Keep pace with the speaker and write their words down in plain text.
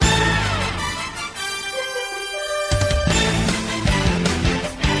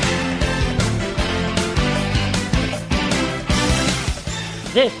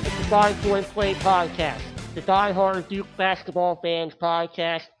This is the 5 Point Play Podcast, the die-hard Duke basketball fans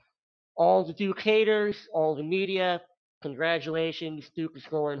podcast. All the Duke haters, all the media, congratulations, Duke is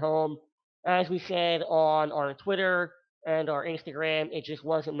going home. As we said on our Twitter and our Instagram, it just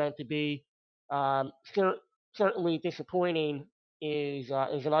wasn't meant to be. Um, cer- Certainly disappointing is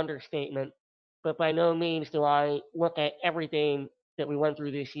an understatement, but by no means do I look at everything that we went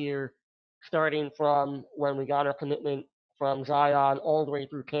through this year, starting from when we got our commitment from Zion all the way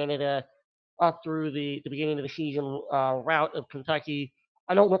through Canada, up through the beginning of the season route of Kentucky.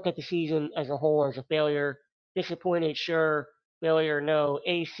 I don't look at the season as a whole as a failure. Disappointed, sure. Failure, no.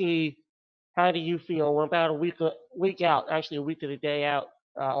 AC, how do you feel? We're about a week out, actually a week to the day out,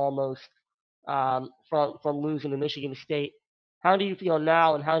 almost from losing to Michigan State. How do you feel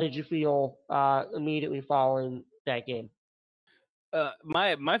now, and how did you feel immediately following that game?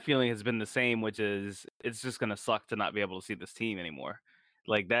 My feeling has been the same, which is it's just gonna suck to not be able to see this team anymore.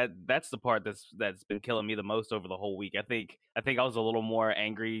 Like that's the part that's been killing me the most over the whole week. I think I was a little more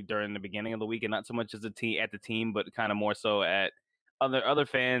angry during the beginning of the week, and not so much as the team, but kind of more so at other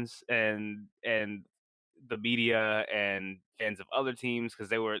fans and the media and fans of other teams because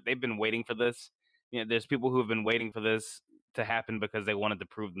they've been waiting for this. There's people who have been waiting for this to happen because they wanted to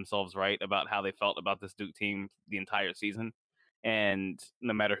prove themselves right about how they felt about this Duke team the entire season, and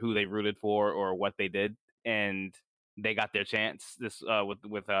no matter who they rooted for or what they did, and they got their chance this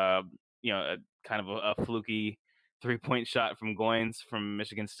with a kind of a fluky 3-point shot from Goins from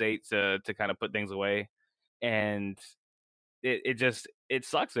Michigan State to kind of put things away. And it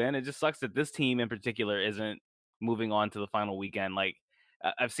sucks, man. It just sucks that this team in particular isn't moving on to the final weekend. Like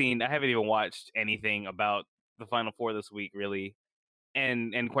I haven't even watched anything about the Final Four this week, really,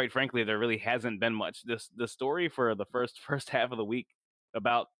 and quite frankly, there really hasn't been much. The story for the first half of the week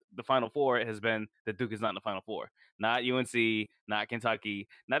about the Final Four has been that Duke is not in the Final Four, not UNC, not Kentucky,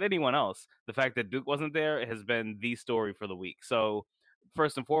 not anyone else. The fact that Duke wasn't there has been the story for the week. So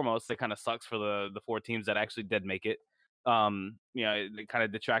first and foremost, it kind of sucks for the four teams that actually did make it. It kind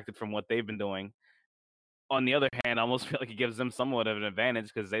of detracted from what they've been doing. On the other hand, I almost feel like it gives them somewhat of an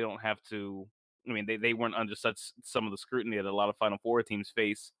advantage because they don't have to. I mean, they weren't under such some of the scrutiny that a lot of Final Four teams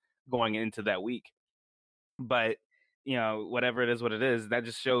face going into that week. But whatever it is, what it is, that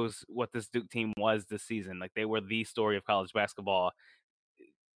just shows what this Duke team was this season. Like they were the story of college basketball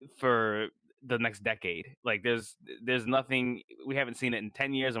for the next decade. Like there's nothing we haven't seen it in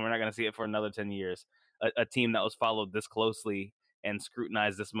 10 years, and we're not going to see it for another 10 years. A team that was followed this closely and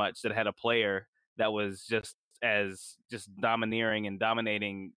scrutinized this much, that had a player that was just domineering and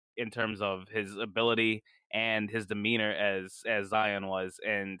dominating in terms of his ability and his demeanor as Zion was,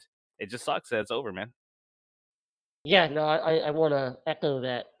 and it just sucks that it's over, man. Yeah, no, I want to echo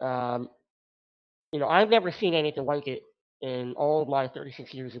that. I've never seen anything like it in all of my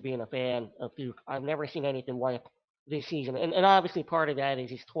 36 years of being a fan of Duke. I've never seen anything like this season, and obviously part of that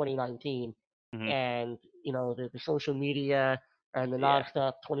is it's 2019, Hmm. and the social media and the Yeah.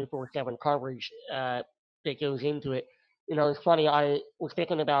 nonstop 24/7 coverage that goes into it. It's funny. I was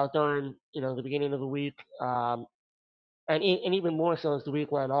thinking about during the beginning of the week, and even more so as the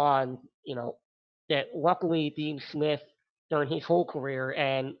week went on. That luckily Dean Smith during his whole career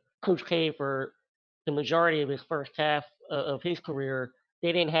and Coach K for the majority of his first half of his career,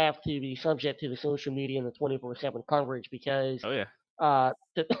 they didn't have to be subject to the social media and the 24/7 coverage because Oh yeah.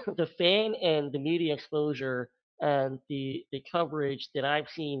 the the fan and the media exposure and the coverage that I've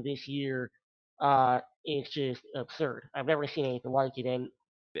seen this year is just absurd. I've never seen anything like it,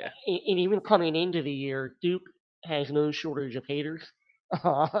 Yeah. and even coming into the year, Duke has no shortage of haters,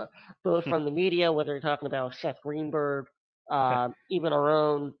 uh, both from the media, whether they're talking about Seth Greenberg, even our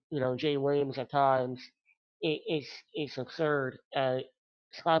own, Jay Williams at times. It's absurd.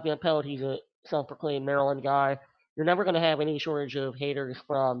 Scott Van Pelt, he's a self-proclaimed Maryland guy. You're never going to have any shortage of haters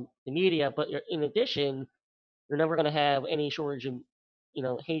from the media, but in addition, you're never going to have any shortage of,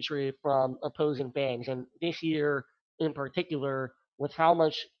 hatred from opposing fans. And this year, in particular, with how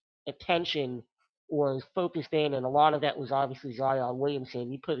much attention was focused in, and a lot of that was obviously Zion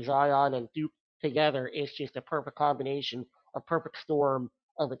Williamson. You put Zion and Duke together, it's just a perfect combination, a perfect storm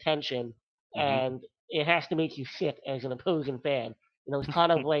of attention, Hmm. and it has to make you sick as an opposing fan. It's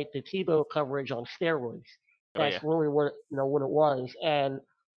kind of like the Tebow coverage on steroids. Oh That's yeah. really what it was, and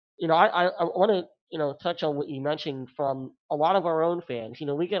I want to, touch on what you mentioned from a lot of our own fans.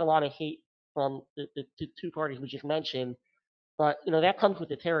 We get a lot of hate from the two parties we just mentioned, but, that comes with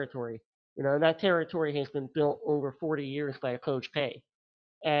the territory. And that territory has been built over 40 years by Coach K.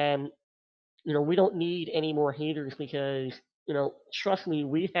 And, we don't need any more haters because, trust me,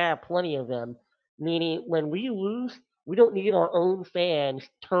 we have plenty of them. Meaning, when we lose, We don't need our own fans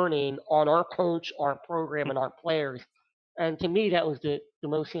turning on our coach, our program, and our players. And to me, that was the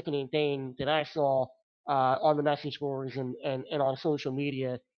most sickening thing that I saw on the message boards and on social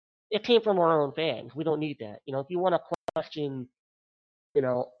media. It came from our own fans. We don't need that. If you want to question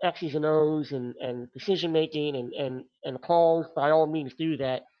X's and O's and decision making and calls, by all means do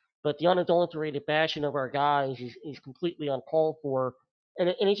that. But the unadulterated bashing of our guys is completely uncalled for, and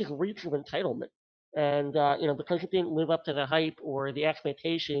it just reeks of entitlement. And because it didn't live up to the hype or the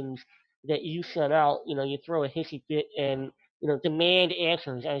expectations that you set out, you throw a hissy fit and demand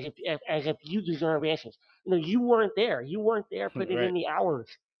answers as if you deserve answers. You weren't there. You weren't there putting in Right. the hours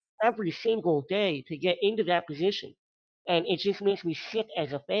every single day to get into that position, and it just makes me sick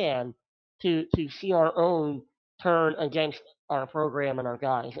as a fan to see our own turn against our program and our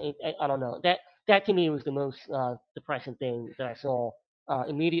guys. I don't know, that to me was the most depressing thing that I saw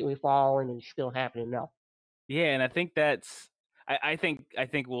immediately following and still happening now. Yeah, and I think that's I think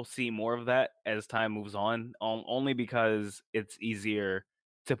we'll see more of that as time moves on, only because it's easier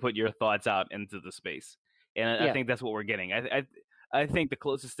to put your thoughts out into the space, and I Yeah, think that's what we're getting. I think the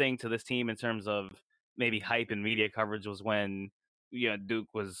closest thing to this team in terms of maybe hype and media coverage was when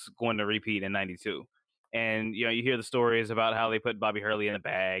Duke was going to repeat in '92, and you hear the stories about how they put Bobby Hurley in a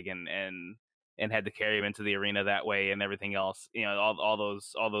bag and had to carry him into the arena that way and everything else. All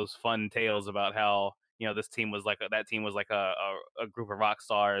those fun tales about how this team was like that team was like a group of rock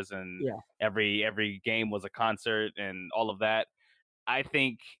stars, and yeah, every game was a concert and all of that. I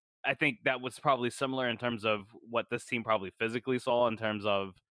think I think that was probably similar in terms of what this team probably physically saw in terms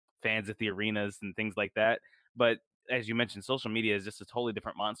of fans at the arenas and things like that. But as you mentioned, social media is just a totally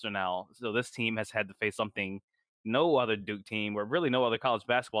different monster now. So this team has had to face something no other Duke team, or really no other college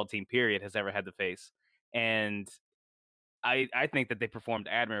basketball team, period, has ever had to face. And I think that they performed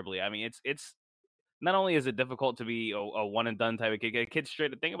admirably. I mean, it's not only is it difficult to be a one and done type of kid, a kid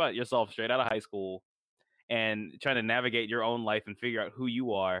straight. Think about yourself straight out of high school and trying to navigate your own life and figure out who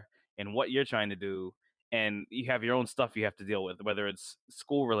you are and what you're trying to do. And you have your own stuff you have to deal with, whether it's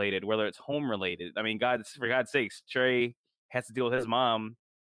school related, whether it's home related. I mean, for God's sakes, Trey has to deal with his mom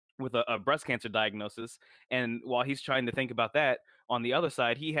with a breast cancer diagnosis. And while he's trying to think about that, on the other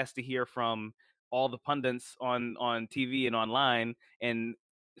side, he has to hear from all the pundits on TV and online and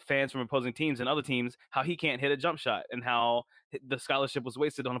fans from opposing teams and other teams how he can't hit a jump shot and how the scholarship was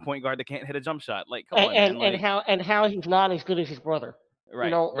wasted on a point guard that can't hit a jump shot. Like, come and on, man. and Like, how he's not as good as his brother.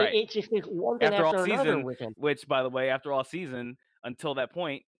 right, right. It just is one thing After all after another season, with him. which by the way, after all season, until that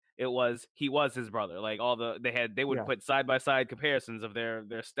point, he was his brother. Like they would Yeah, put side by side comparisons of their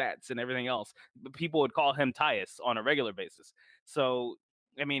stats and everything else. But people would call him Tyus on a regular basis. So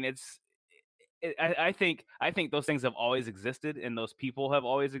I mean, I think those things have always existed and those people have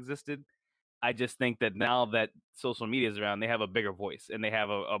always existed. I just think that now that social media is around, they have a bigger voice and they have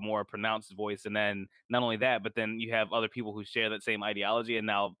a more pronounced voice. And then not only that, but then you have other people who share that same ideology. And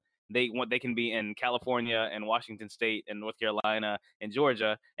now they can be in California and Washington State and North Carolina and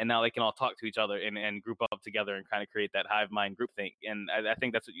Georgia, and now they can all talk to each other and group up together and kind of create that hive mind group think. And I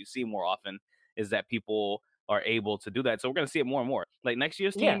think that's what you see more often is that people are able to do that. So we're going to see it more and more. Like next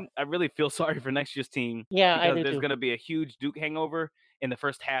year's yeah, team, I really feel sorry for next year's team yeah. I because do there's too. going to be a huge Duke hangover in the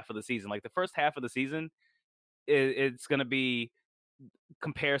first half of the season. Like the first half of the season, it's going to be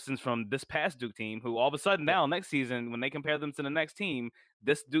comparisons from this past Duke team, who all of a sudden Yeah. now next season, when they compare them to the next team,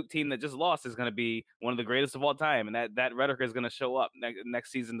 this Duke team that just lost is going to be one of the greatest of all time, and that rhetoric is going to show up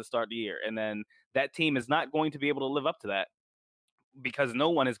next season to start the year, and then that team is not going to be able to live up to that because no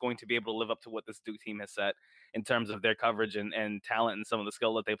one is going to be able to live up to what this Duke team has set in terms of their coverage and talent and some of the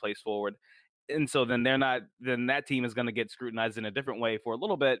skill that they place forward. And so then then that team is going to get scrutinized in a different way for a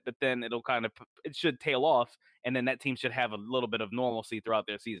little bit, but then it should tail off, and then that team should have a little bit of normalcy throughout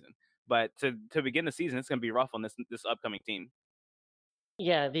their season. But to begin the season, it's going to be rough on this upcoming team.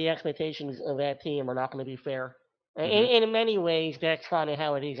 Yeah, the expectations of that team are not going to be fair. Hmm. And in many ways, that's kind of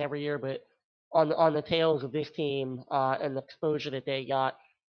how it is every year. But on the tails of this team and the exposure that they got,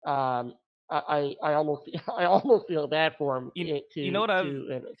 um, I almost I almost feel bad for them You you know to what I've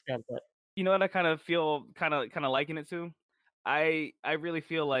an extent. But you know what I kind of feel kind of liking it to. I really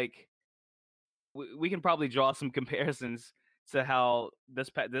feel like we can probably draw some comparisons to how this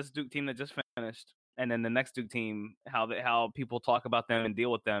Duke team that just finished, and then the next Duke team, how people talk about them and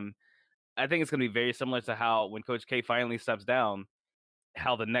deal with them. I think it's going to be very similar to how when Coach K finally steps down,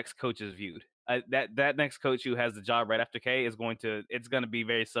 how the next coach is viewed. That next coach who has the job right after K it's going to be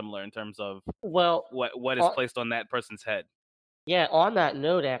very similar in terms of well, what is uh, placed on that person's head. yeah. On that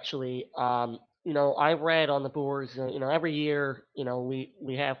note, actually, I read on the boards. Every year,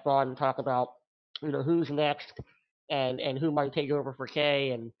 we have fun and talk about who's next. and who might take over for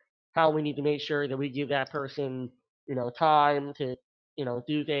Kay, and how we need to make sure that we give that person, time to,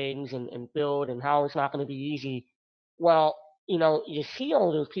 do things and build, and how it's not going to be easy. Well, you see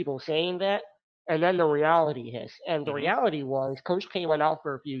all those people saying that, and then the reality hits. And the Hmm. reality was Coach K went out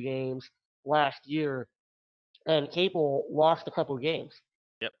for a few games last year, and Capel lost a couple games.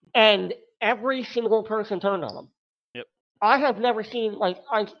 Yep. And every single person turned on him. Yep. I have never seen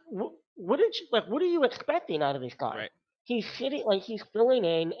what are you expecting out of this guy? Right. He's sitting like he's filling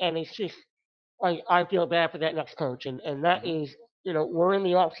in, and it's just like I feel bad for that next coach, and that Hmm. is, we're in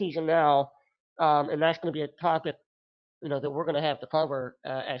the off season now, and that's going to be a topic, that we're going to have to cover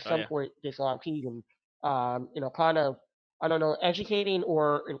at Oh some yeah. point this off season. Kind of, I don't know, educating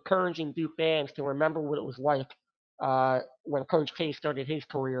or encouraging Duke fans to remember what it was like when Coach K started his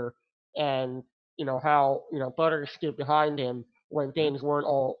career, and how Butter stood behind him when Hmm. things weren't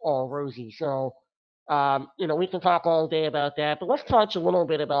all rosy. So, we can talk all day about that, but let's touch a little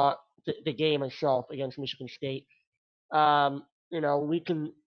bit about the game itself against Michigan State. Um, you know, we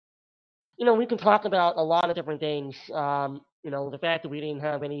can we can talk about a lot of different things. The fact that we didn't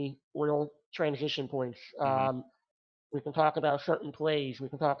have any real transition points. Hmm. We can talk about certain plays. We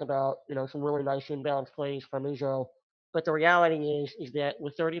can talk about some really nice inbound plays from Izzo. But the reality is that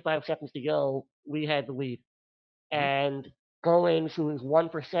with 35 seconds to go, we had the lead. Hmm. And Goins, who was 1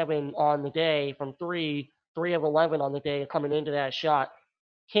 for 7 on the day from three, 3 of 11 on the day coming into that shot,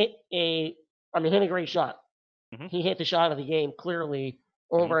 hit a, hit a great shot. Hmm. He hit the shot of the game clearly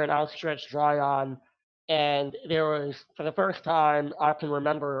Hmm. over an outstretched Zion, and there was, for the first time I can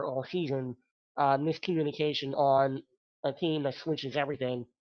remember all season, miscommunication on a team that switches everything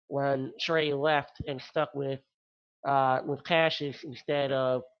when Trey left and stuck with Cassius instead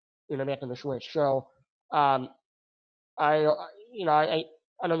of making the switch. So um, I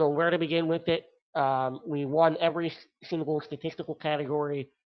I don't know where to begin with it. We won every single statistical category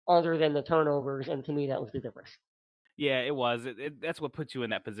other than the turnovers, and to me that was the difference. Yeah, it was. That's what puts you in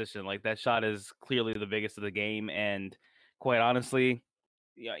that position. Like that shot is clearly the biggest of the game, and quite honestly,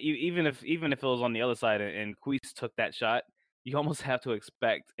 yeah, even if it was on the other side and Queese took that shot, you almost have to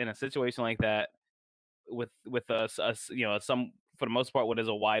expect in a situation like that with us some for the most part what is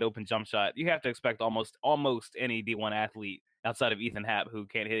a wide open jump shot, you have to expect almost any D1 athlete outside of Ethan Happ who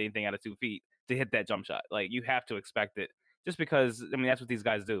can't hit anything out of 2 feet to hit that jump shot. Like you have to expect it just because I mean that's what these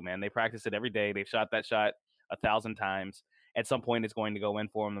guys do, man. They practice it every day. They've shot that shot 1,000 times. At some point, it's going to go in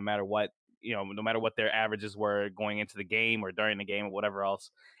for them, no matter what. No matter what their averages were going into the game or during the game or whatever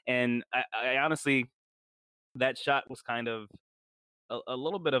else. And I honestly, that shot was kind of a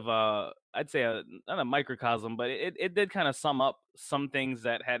little bit of a I'd say not a microcosm, but it did kind of sum up some things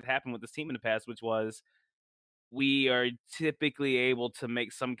that had happened with this team in the past, which was we are typically able to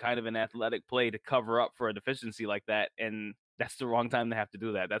make some kind of an athletic play to cover up for a deficiency like that, and that's the wrong time to have to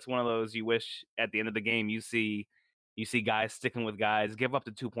do that. That's one of those you wish at the end of the game you see guys sticking with guys, give up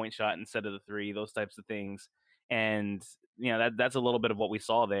the 2 point shot instead of the three, those types of things, and that's a little bit of what we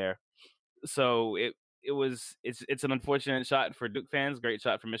saw there. So it's an unfortunate shot for Duke fans, great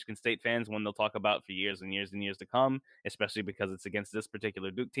shot for Michigan State fans, one they'll talk about for years and years and years to come, especially because it's against this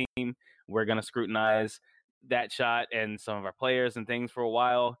particular Duke team. We're gonna scrutinize that shot and some of our players and things for a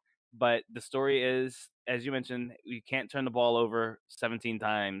while. But the story is, as you mentioned, you can't turn the ball over 17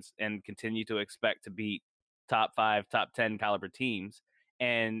 times and continue to expect to beat top five, top 10 caliber teams.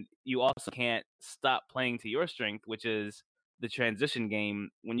 And you also can't stop playing to your strength, which is the transition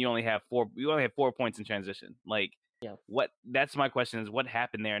game when you only have 4 points in transition. Like Yeah. what that's my question is what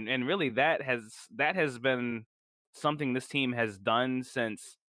happened there? And really that has been something this team has done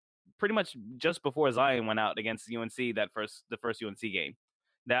since pretty much just before Zion went out against UNC the first UNC game.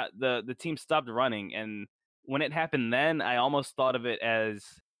 That the team stopped running, and when it happened then I almost thought of it as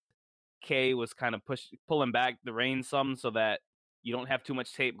K was kind of pulling back the reins some so that you don't have too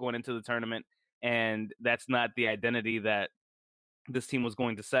much tape going into the tournament, and that's not the identity that this team was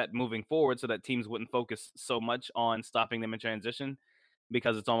going to set moving forward so that teams wouldn't focus so much on stopping them in transition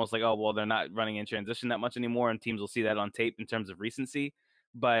because it's almost like, oh, well, they're not running in transition that much anymore, and teams will see that on tape in terms of recency.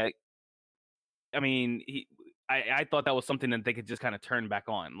 But I mean, I thought that was something that they could just kind of turn back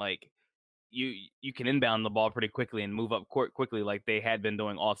on. Like you can inbound the ball pretty quickly and move up court quickly like they had been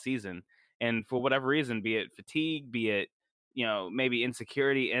doing all season. And for whatever reason, be it fatigue, be it maybe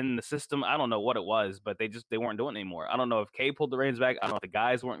insecurity in the system, I don't know what it was, but they weren't doing it anymore. I don't know if K pulled the reins back. I don't know if the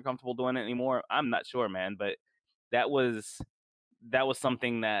guys weren't comfortable doing it anymore. I'm not sure, man. But that was that was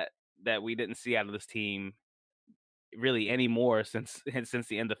something that we didn't see out of this team really anymore since since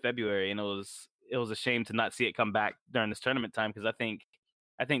the end of February, and it was a shame to not see it come back during this tournament time because I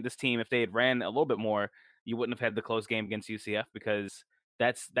think this team, if they had ran a little bit more, you wouldn't have had the close game against UCF, because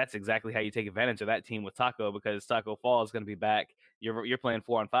that's exactly how you take advantage of that team with Taco, because Taco Fall is going to be back. You're playing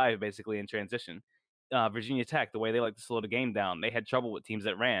 4-on-5 basically in transition. Virginia Tech, the way they like to slow the game down, they had trouble with teams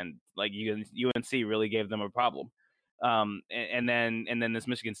that ran. Like UNC really gave them a problem. And then this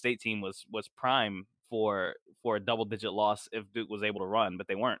Michigan State team was prime for a double digit loss if Duke was able to run, but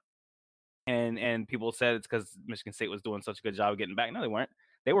they weren't. And people said it's because Michigan State was doing such a good job of getting back. No, they weren't.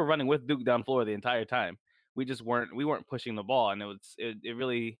 They were running with Duke down floor the entire time. We weren't pushing the ball, and it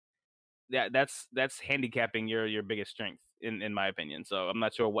really, that's handicapping your biggest strength in my opinion. So I'm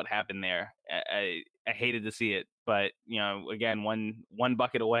not sure what happened there. I hated to see it, but again, one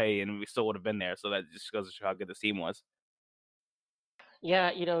bucket away and we still would have been there. So that just goes to show how good the team was.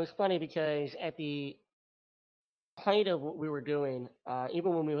 Yeah, it's funny because at the height of what we were doing,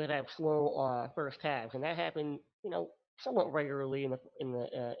 even when we would have slow first halves, and that happened, somewhat regularly in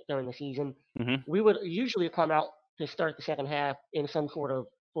the during the season, Hmm. we would usually come out to start the second half in some sort of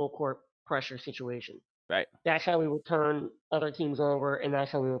full court pressure situation. Right. That's how we would turn other teams over, and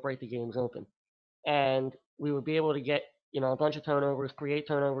that's how we would break the games open. And we would be able to get a bunch of turnovers, create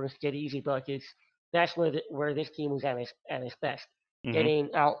turnovers, get easy buckets. That's where this team was at its best, Hmm.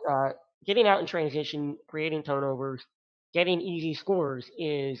 getting out getting out in transition, creating turnovers, getting easy scores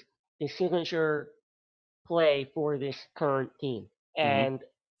is the signature play for this current team. Hmm. And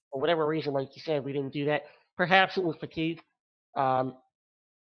for whatever reason, like you said, we didn't do that. Perhaps it was fatigue. Um,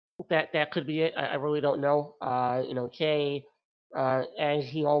 that could be it. I really don't know. Kay, as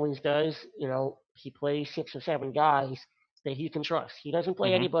he always does, he plays 6 or 7 guys that he can trust. He doesn't play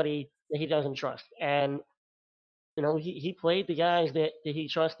Hmm. anybody that he doesn't trust. And he played the guys that he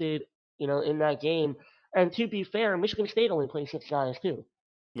trusted, in that game. And to be fair, Michigan State only played 6 guys too.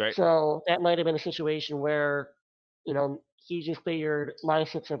 Right. So that might have been a situation where, he just figured my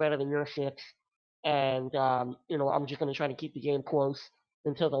 6 are better than your 6, and I'm just going to try to keep the game close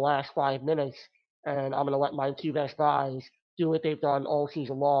until the last 5 minutes, and I'm going to let my 2 best guys do what they've done all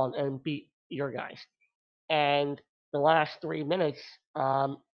season long and beat your guys. And the last 3 minutes,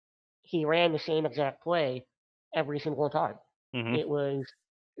 um, he ran the same exact play every single time. Hmm. It was,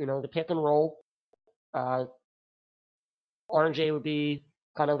 the pick and roll. Uh, RJ would be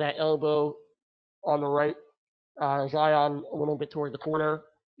kind of that elbow on the right, Zion a little bit toward the corner,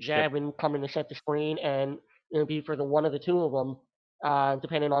 Yep. Javin coming to set the screen, and it would be for the one of the two of them,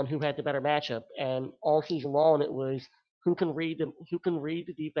 depending on who had the better matchup. And all season long, it was who can read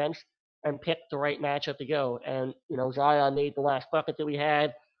the defense and pick the right matchup to go. And Zion made the last bucket that we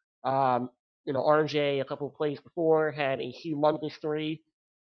had. Um, RJ a couple of plays before had a humongous three,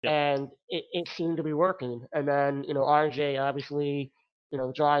 Yep. and it seemed to be working. And then RJ obviously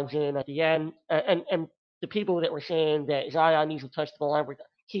drives in at the end, and the people that were saying that Zion needs to touch the ball every time,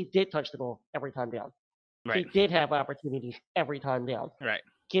 he did touch the ball every time down. He Right. did have opportunities every time down. Right.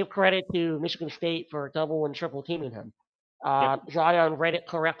 Give credit to Michigan State for double and triple teaming him. Yep. Zion read it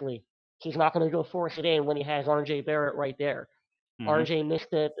correctly. He's not going to go force it in when he has RJ Barrett right there. Hmm. RJ missed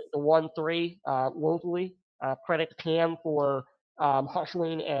the 1-3 woefully. Credit to Cam for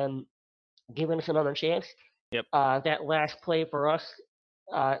hustling and giving us another chance. Yep. That last play for us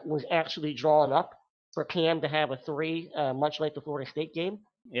was actually drawn up for Cam to have a three, much like the Florida State game,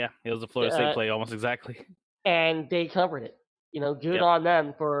 Yeah, it was a Florida State uh, play almost exactly. and they covered it. Good Yep. on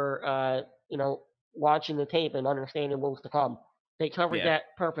them for watching the tape and understanding what was to come. They covered Yeah. that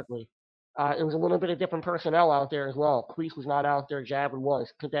perfectly. It was a little bit of different personnel out there as well. Cleese was not out there. Javin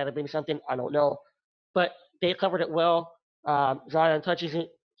was. Could that have been something? I don't know. But they covered it well. Zion touches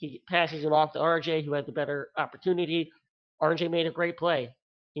it. He passes it off to RJ, who had the better opportunity. RJ made a great play.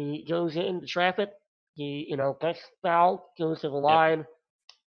 He goes into traffic. He, gets fouled, goes to the Yep. line,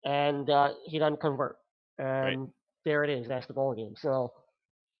 and he doesn't convert. Right. And there it is. That's the ball game. So,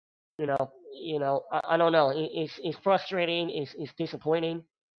 I don't know. It's frustrating. It's disappointing.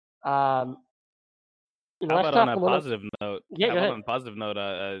 Um, How let's about on talk a a little. positive note? Yeah, How go about ahead. on a positive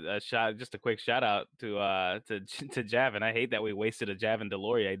note? Just a quick shout out to Javin. I hate that we wasted a Javin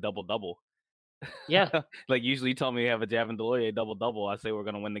Delorier double double. Yeah, Like usually, you tell me you have a Javin Delorier double double. I say we're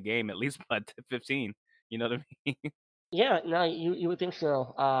gonna win the game at least by 15. You know what I mean? yeah. No, you would think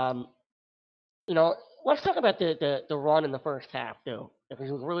so. You know, let's talk about the run in the first half, though, because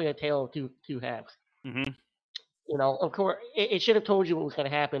it was really a tale of two halves. Hmm. Of course, it should have told you what was going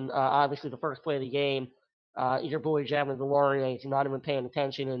to happen. Obviously, the first play of the game, your boy Javon Delorier is not even paying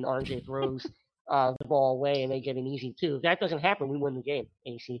attention, and RJ throws the ball away, and they get an easy two. If that doesn't happen, we win the game,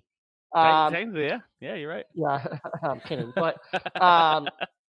 AC. Um, Technically, yeah, yeah, you're right. yeah, I'm kidding, um,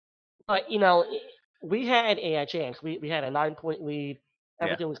 but we had a chance. We had a 9-point lead. Yeah.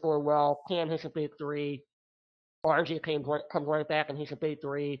 Everything was going well. Cam hits a big three. RJ comes right back and hits a big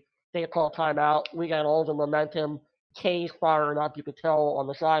three. They call timeout. We got all the momentum. K's firing up. You could tell on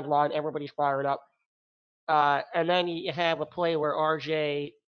the sideline, everybody's firing up. And then you have a play where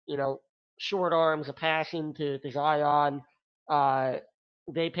RJ, you know, short arms a passing to Zion. Uh,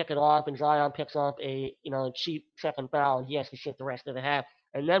 they pick it off, and Zion picks up a cheap second foul, and he has to sit the rest of the half.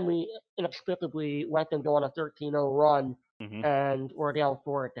 And then we inexplicably let them go on a 13-0 run, Hmm. and we're down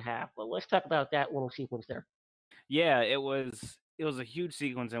 4 at the half. But let's talk about that little sequence there. Yeah, it was a huge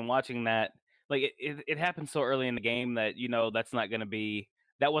sequence, and watching that, like it happened so early in the game that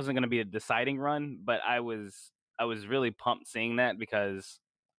that wasn't gonna be a deciding run. But I was really pumped seeing that because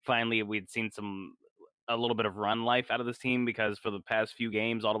finally we'd seen a little bit of run life out of this team, because for the past few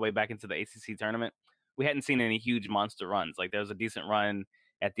games, all the way back into the ACC tournament, we hadn't seen any huge monster runs. Like, there was a decent run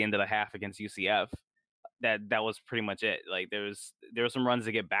at the end of the half against UCF. That was pretty much it. Like, there were some runs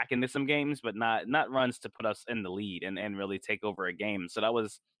to get back into some games, but not runs to put us in the lead and really take over a game. So that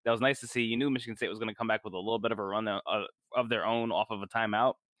was nice to see. You knew Michigan State was going to come back with a little bit of a run of their own off of a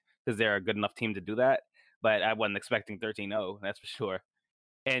timeout, because they're a good enough team to do that. But I wasn't expecting 13-0, that's for sure.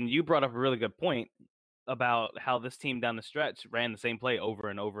 And you brought up a really good point about how this team down the stretch ran the same play over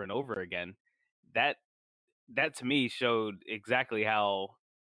and over and over again. That that to me showed exactly how,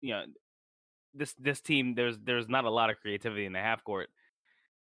 you know this team, there's not a lot of creativity in the half court.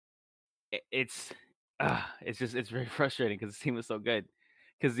 It's it's just it's very frustrating because the team was so good.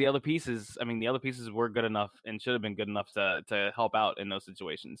 Because the other pieces were good enough and should have been good enough to help out in those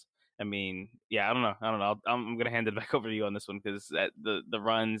situations. I mean, yeah, I don't know. I'm gonna hand it back over to you on this one, because the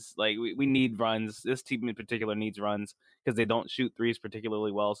runs, like, we need runs. This team in particular needs runs, because they don't shoot threes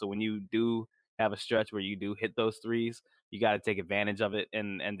particularly well. So when you do have a stretch where you do hit those threes, you got to take advantage of it,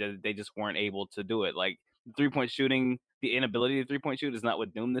 and they just weren't able to do it. Like, 3-point shooting, the inability to 3-point shoot is not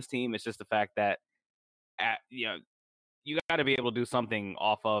what doomed this team. It's just the fact that, at, you know, you got to be able to do something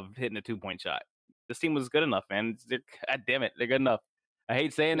off of hitting a 2-point shot. This team was good enough, man. God damn it, they're good enough. I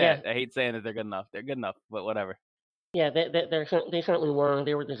hate saying Yeah, that. I hate saying that they're good enough. They're good enough, but whatever. yeah, they certainly were.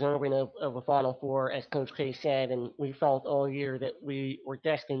 They were deserving of a Final Four, as Coach K said, and we felt all year that we were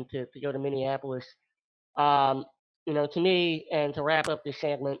destined to go to Minneapolis. Um, to me, and to wrap up this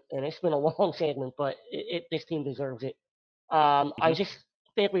segment, and it's been a long segment, but this team deserves it. I Hmm. just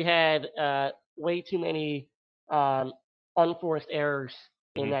think we had way too many um, unforced errors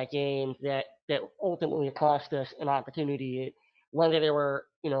in Hmm. that game that ultimately cost us an opportunity, whether they were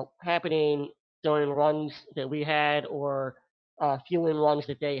happening during runs that we had or fueling runs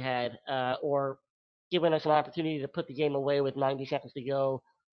that they had, or giving us an opportunity to put the game away with 90 seconds to go,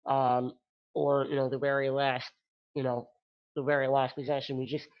 um, or you know the very last possession.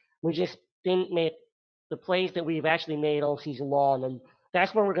 We just didn't make the plays that we've actually made all season long. And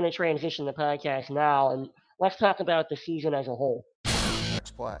that's where we're going to transition the podcast now. And let's talk about the season as a whole.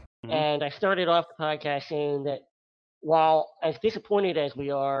 Next play. Hmm. And I started off the podcast saying that while as disappointed as we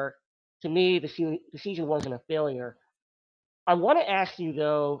are, to me, the season wasn't a failure. I want to ask you,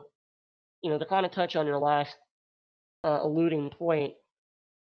 though, to kind of touch on your last alluding point,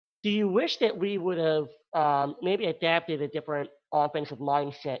 do you wish that we would have maybe adapted a different offensive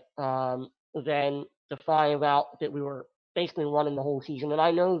mindset than the 5 out that we were basically running the whole season? And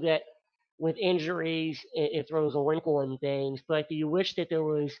I know that with injuries, it throws a wrinkle in things, but do you wish that there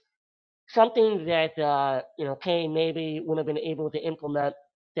was something that Kane maybe would have been able to implement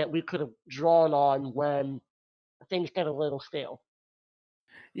that we could have drawn on when things get a little stale?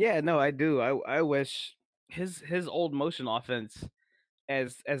 Yeah, no, I do. I wish his old motion offense,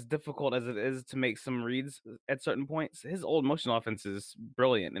 as difficult as it is to make some reads at certain points, his old motion offense is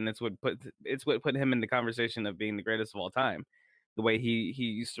brilliant, and it's what put him in the conversation of being the greatest of all time. The way he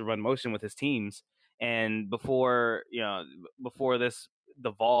used to run motion with his teams, and before this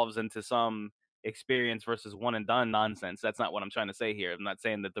devolves into some experience versus one and done nonsense. That's not what I'm trying to say here. I'm not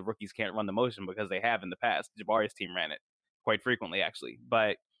saying that the rookies can't run the motion, because they have in the past. Jabari's team ran it quite frequently, actually,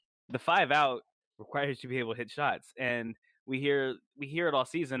 but the 5 out requires you to be able to hit shots. And we hear it all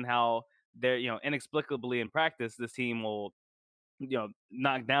season how they're, inexplicably in practice, this team will,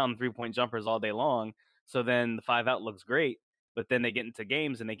 knock down 3-point jumpers all day long. So then the 5 out looks great, but then they get into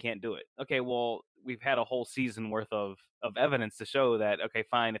games and they can't do it. Okay, well, we've had a whole season worth of evidence to show that, okay,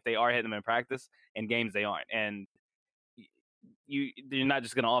 fine, if they are hitting them in practice, in games they aren't. And you're not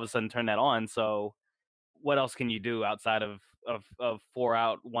just going to all of a sudden turn that on. So what else can you do outside of 4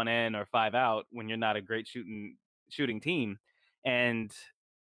 out, 1 in, or 5 out, when you're not a great shooting team? And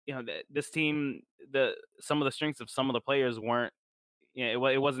this team, the some of the strengths of some of the players weren't, it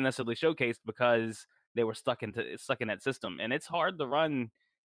wasn't necessarily showcased, because they were stuck in that system. And it's hard to run.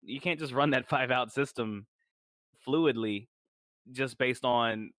 You can't just run that 5 out system fluidly just based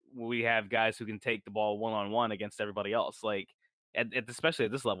on we have guys who can take the ball one-on-one against everybody else. Like especially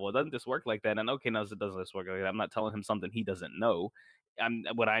at this level, it doesn't just work like that. And okay, no, it doesn't just work like that. I'm not telling him something he doesn't know.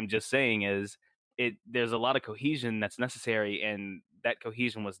 What I'm just saying is there's a lot of cohesion that's necessary, and that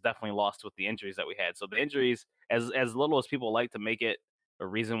cohesion was definitely lost with the injuries that we had. So the injuries, as little as people like to make it a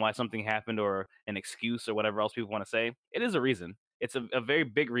reason why something happened or an excuse or whatever else people want to say, it is a reason. It's a very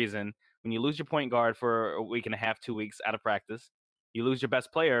big reason. When you lose your point guard for a week and a half, 2 weeks out of practice, you lose your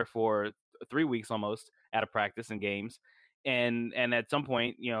best player for 3 weeks almost out of practice and games, and at some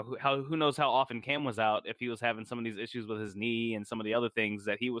point, who knows how often Cam was out, if he was having some of these issues with his knee and some of the other things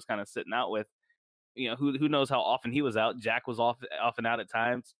that he was kind of sitting out with. Who knows how often he was out. Jack was off and out at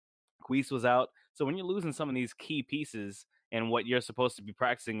times. Queese was out. So when you're losing some of these key pieces and what you're supposed to be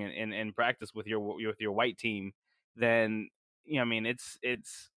practicing in practice with your white team, then I mean it's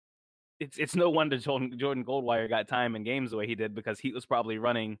no wonder Jordan Goldwire got time in games the way he did, because he was probably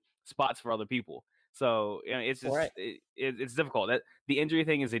running spots for other people. So it's just Right. it's difficult. That the injury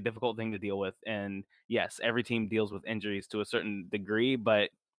thing is a difficult thing to deal with, and yes, every team deals with injuries to a certain degree, but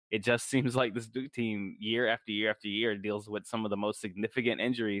it just seems like this Duke team year after year after year deals with some of the most significant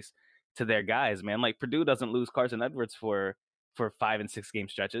injuries to their guys. Man, like Purdue doesn't lose Carson Edwards for 5 and 6 game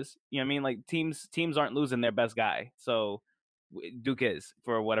stretches. You know what I mean? Like teams aren't losing their best guy, so Duke is,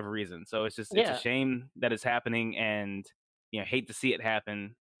 for whatever reason. So it's a Yeah. shame that it's happening, and hate to see it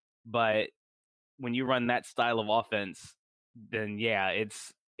happen. But when you run that style of offense, then yeah,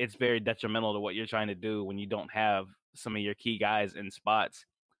 it's very detrimental to what you're trying to do when you don't have some of your key guys in spots,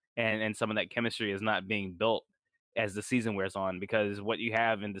 and some of that chemistry is not being built as the season wears on, because what you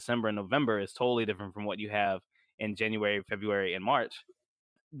have in December and November is totally different from what you have in January, February, and March.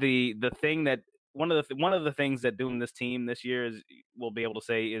 The thing that one of the things that doing this team this year is we'll be able to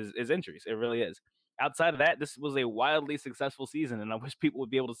say is injuries. It really is. Outside of that, this was a wildly successful season, and I wish people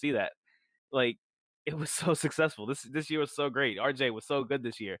would be able to see that. Like, it was so successful. This year was so great. RJ was so good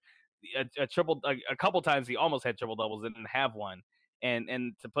this year. A couple times he almost had triple doubles, didn't have one, and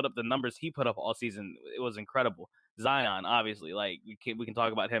to put up the numbers he put up all season, it was incredible. Zion, obviously, like we can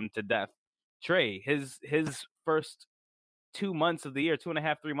talk about him to death. Trey, his first 2 months of the year,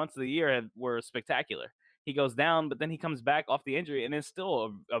 2.5, 3 months of the year were spectacular. He goes down, but then he comes back off the injury and is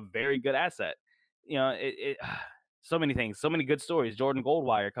still a very good asset. So many things, so many good stories. Jordan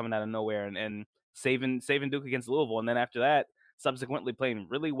Goldwire coming out of nowhere and saving Duke against Louisville, and then after that, subsequently playing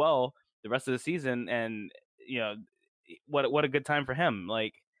really well the rest of the season. And you know, what a good time for him.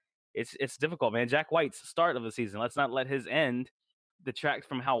 Like it's difficult, man. Jack White's start of the season. Let's not let his end detract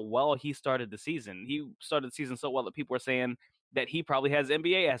from how well he started the season. He started the season so well that people are saying that he probably has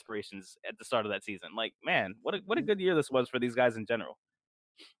NBA aspirations at the start of that season. Like, man, what a good year this was for these guys in general.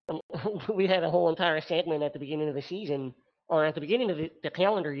 We had a whole entire segment at the beginning of the season, or at the beginning of the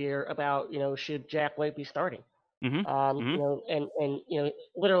calendar year, about should Jack White be starting? Mm-hmm. Mm-hmm. And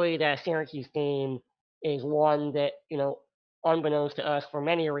literally that Syracuse game is one that unbeknownst to us for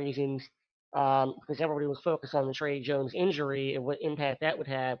many reasons, because everybody was focused on the Trey Jones injury and what impact that would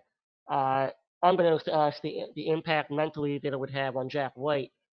have. Uh, Unbeknownst to us, the impact mentally that it would have on Jack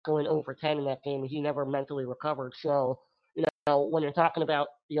White going over 10 in that game, he never mentally recovered. So when you're talking about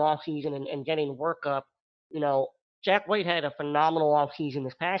the off season and getting work up, Jack White had a phenomenal off season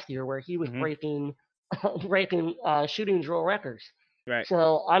this past year where he was Mm-hmm. breaking shooting drill records. Right.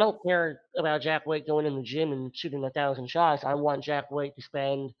 So I don't care about Jack White going in the gym and shooting 1,000 shots. I want Jack White to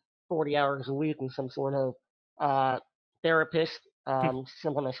spend 40 hours a week with some sort of therapist, some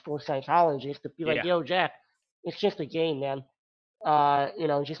kind of sports psychologist to be like, Yeah. yo, Jack, it's just a game, man.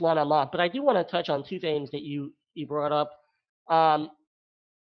 Just let him off. But I do want to touch on two things that you brought up. Um,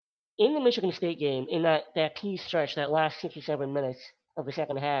 in the Michigan State game, in that key stretch, that last 67 minutes of the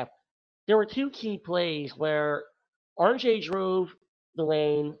second half, there were two key plays where RJ drove the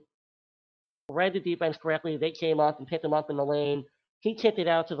lane, read the defense correctly. They came up and picked him up in the lane. He kicked it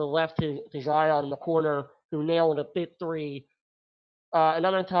out to the left to Zion in the corner, who nailed a big three.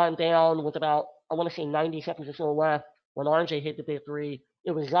 Another time down with about, I want to say 90 seconds or so left, when RJ hit the big three,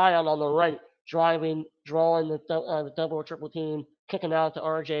 it was Zion on the right, driving, drawing the double or triple team, kicking out to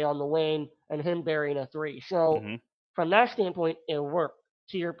RJ on the lane, and him burying a three. So Mm-hmm. from that standpoint, it worked.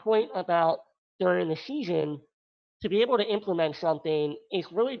 To your point about during the season, to be able to implement something is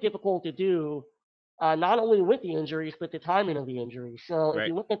really difficult to do, not only with the injuries, but the timing of the injuries. So if Right.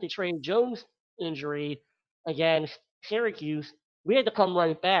 you look at the Trey Jones injury against Syracuse, we had to come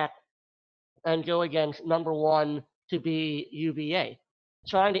right back and go against number one to be UVA.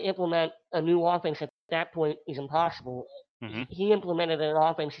 Trying to implement a new offense at that point is impossible. Mm-hmm. He implemented an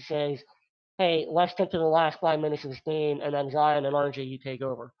offense that says, hey, let's get to the last 5 minutes of this game, and then Zion and RJ, you take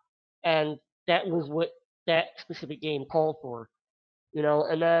over. And that was what that specific game called for.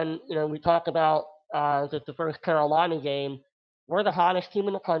 And then, we talk about the first Carolina game. We're the hottest team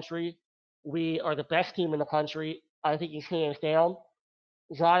in the country. We are the best team in the country. I think he's hands down.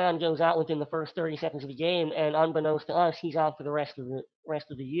 Zion goes out within the first 30 seconds of the game, and unbeknownst to us, he's out for the rest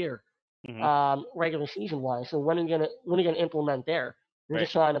of the year, Hmm. regular season wise. So when are you gonna implement there? You're Right.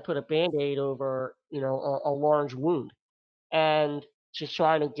 just trying to put a band-aid over a large wound, and just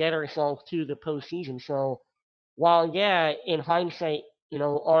trying to get ourselves to the postseason. So while yeah, in hindsight,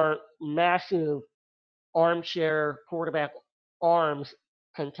 our massive armchair quarterback arms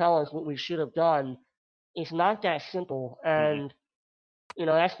can tell us what we should have done, it's not that simple. Hmm. And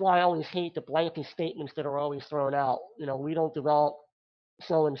that's why I always hate the blanket statements that are always thrown out. We don't develop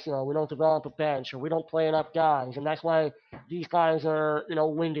so and so, we don't develop a bench, or we don't play enough guys, and that's why these guys are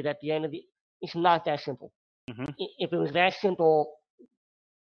winded at the end of the. It's not that simple. Hmm. If it was that simple,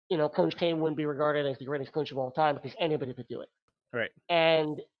 Coach K wouldn't be regarded as the greatest coach of all time because anybody could do it. Right.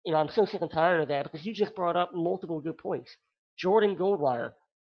 And I'm so sick and tired of that because you just brought up multiple good points. Jordan Goldwire,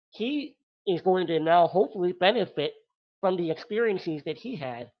 he is going to now hopefully benefit from the experiences that he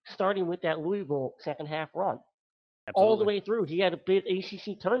had, starting with that Louisville second half run, all the Absolutely. way through. He had a big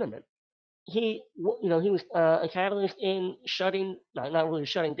ACC tournament. He was a catalyst in not really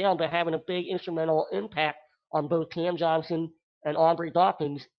shutting down, but having a big instrumental impact on both Cam Johnson and Aubrey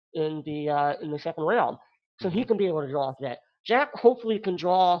Dawkins in the second round. So he Hmm. can be able to draw off that. Jack hopefully can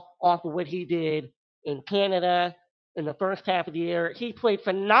draw off of what he did in Canada in the first half of the year. He played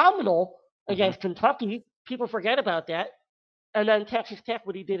phenomenal Hmm. against Kentucky. People forget about that. And then Texas Tech,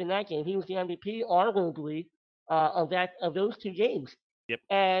 what he did in that game, he was the MVP, arguably, of those two games. Yep.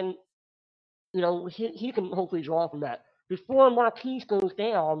 And he can hopefully draw from that. Before Marquise goes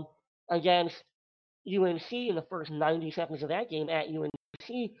down against UNC in the first 90 seconds of that game at UNC,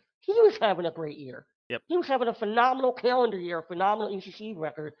 he was having a great year. Yep. He was having a phenomenal calendar year, a phenomenal ACC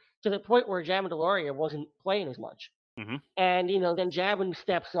record, to the point where Javin DeLaurier wasn't playing as much. Hmm. And, then Javin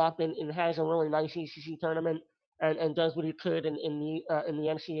steps up and has a really nice ACC tournament and does what he could in the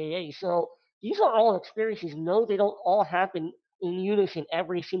NCAA. So these are all experiences. No, they don't all happen in unison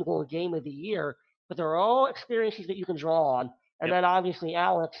every single game of the year, but they're all experiences that you can draw on. And Yep. then obviously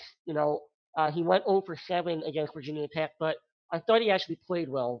Alex, he went 0 for 7 against Virginia Tech, but I thought he actually played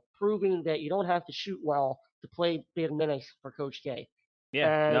well, proving that you don't have to shoot well to play big minutes for Coach K.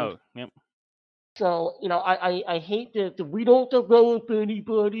 Yeah. And No. Yep. so, I hate that we don't develop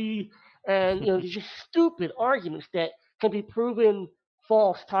anybody, and there's just stupid arguments that can be proven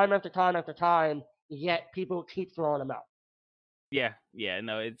false time after time after time, yet people keep throwing them out. Yeah. Yeah.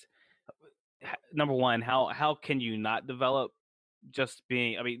 No. It's number one. How can you not develop? Just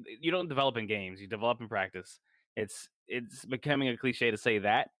being, I mean, you don't develop in games, you develop in practice. It's becoming a cliche to say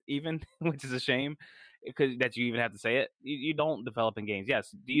that, even, which is a shame because that you even have to say it. You don't develop in games.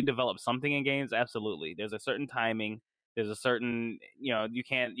 Yes, do you develop something in games? Absolutely. There's a certain timing. There's a certain, you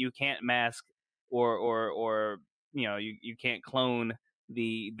can't mask or you can't clone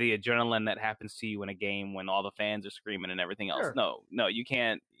the adrenaline that happens to you in a game when all the fans are screaming and everything else. Sure. No, you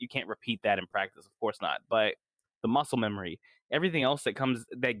can't repeat that in practice, of course not. But the muscle memory, everything else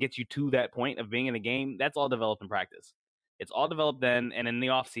that gets you to that point of being in the game, that's all developed in practice. It's all developed then and in the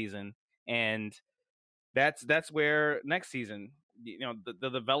off season. And that's where next season, the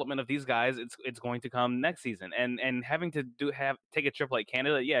development of these guys, it's going to come next season. And having to take a trip like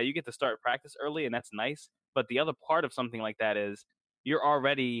Canada, yeah, you get to start practice early and that's nice. But the other part of something like that is you're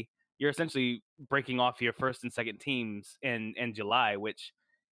essentially breaking off your first and second teams in July, which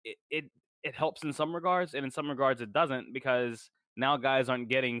it, it it helps in some regards, and in some regards it doesn't, because now guys aren't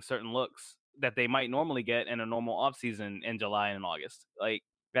getting certain looks that they might normally get in a normal offseason in July and August. Like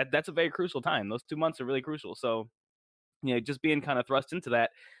that's a very crucial time. Those 2 months are really crucial. So, just being kind of thrust into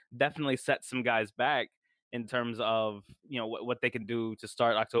that definitely sets some guys back in terms of, what they can do to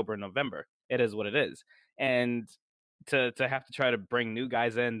start October and November. It is what it is. And to have to try to bring new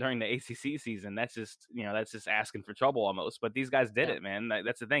guys in during the ACC season, that's just asking for trouble almost. But these guys did Yeah. it, man.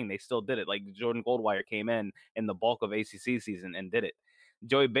 That's the thing. They still did it. Like Jordan Goldwire came in the bulk of ACC season and did it.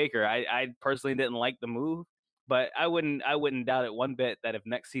 Joey Baker, I personally didn't like the move, but I wouldn't doubt it one bit that if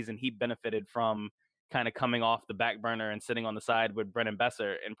next season he benefited from kind of coming off the back burner and sitting on the side with Brennan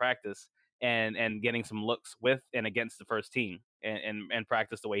Besser in practice and getting some looks with and against the first team and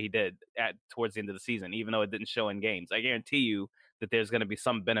practice the way he did at towards the end of the season, even though it didn't show in games. I guarantee you that there's going to be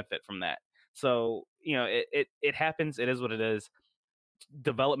some benefit from that. So, it happens. It is what it is.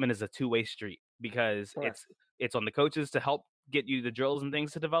 Development is a two-way street because Correct. it's on the coaches to help get you the drills and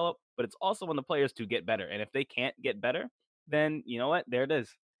things to develop, but it's also on the players to get better. And if they can't get better, then you know what? There it is.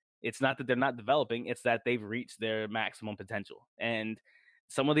 It's not that they're not developing, it's that they've reached their maximum potential. And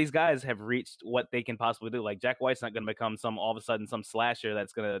some of these guys have reached what they can possibly do. Like Jack White's not going to become some all of a sudden some slasher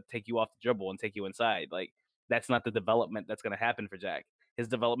that's going to take you off the dribble and take you inside. Like that's not the development that's going to happen for Jack. His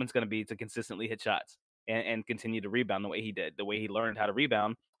development's going to be to consistently hit shots and continue to rebound the way he did, the way he learned how to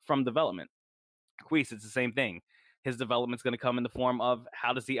rebound from development. Queese, it's the same thing. His development's going to come in the form of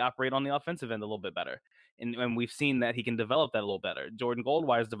how does he operate on the offensive end a little bit better. And we've seen that he can develop that a little better. Jordan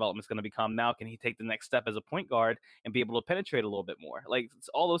Goldwire's development is going to become now, can he take the next step as a point guard and be able to penetrate a little bit more? Like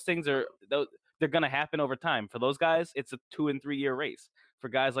all those things they're going to happen over time. For those guys, it's a 2 and 3 year race. For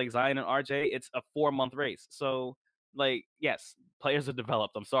guys like Zion and RJ, it's a 4-month race. So like, yes, players are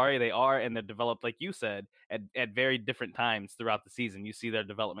developed. I'm sorry, they are, and they're developed, like you said, at very different times throughout the season. You see their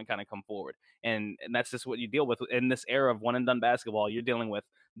development kind of come forward. And that's just what you deal with in this era of one and done basketball. You're dealing with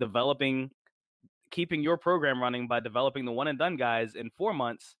keeping your program running by developing the one and done guys in 4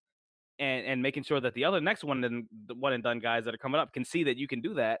 months and making sure that the next one and done guys that are coming up can see that you can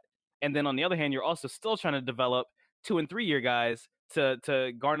do that. And then on the other hand, you're also still trying to develop 2 and 3 year guys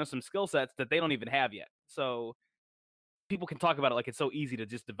to garner some skill sets that they don't even have yet. So people can talk about it like it's so easy to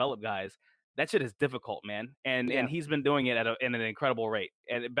just develop guys. That shit is difficult, man. And he's been doing it at an incredible rate,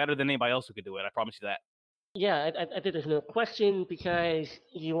 and better than anybody else who could do it. I promise you that. Yeah, I think there's no question because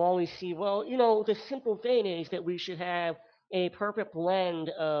you always see, well, the simple thing is that we should have a perfect blend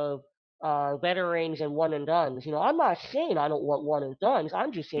of veterans and one and dones. I'm not saying I don't want one and dones.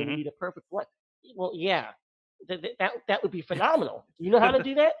 I'm just saying we need a perfect blend. Well, yeah, that would be phenomenal. You know how to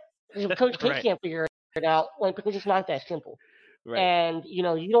do that? Because Coach K Right. can't figure it out, because it's not that simple. Right. And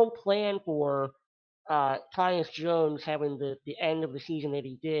you don't plan for Tyus Jones having the end of the season that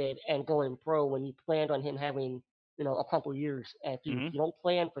he did and going pro when you planned on him having a couple years at Duke. You don't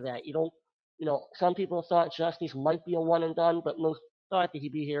plan for that. You don't. Some people thought Justice might be a one and done, but most thought that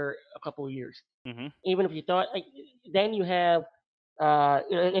he'd be here a couple of years. Even if you thought, then you have,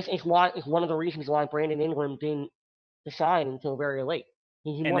 it's one of the reasons why Brandon Ingram didn't decide until very late.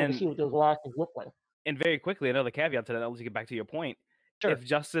 He wanted to see what those losses look like. And very quickly, another caveat to that, I'll just get back to your point. Sure. If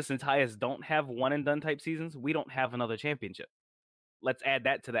Justice and Tyus don't have one and done type seasons, we don't have another championship. Let's add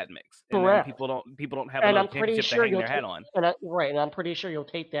that to that mix. And correct. People don't have another championship to hang their hat on. And I'm pretty sure you'll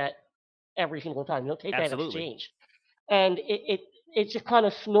take that every single time. You'll take that exchange. And it just kind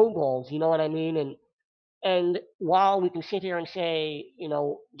of snowballs, you know what I mean? And while we can sit here and say,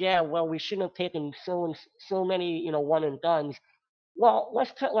 yeah, well, we shouldn't have taken so many, one and dones. Well,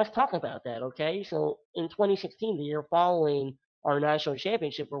 let's talk about that, okay? So in 2016, the year following our national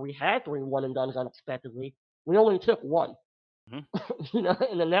championship, where we had 3 one and dones unexpectedly, we only took one. In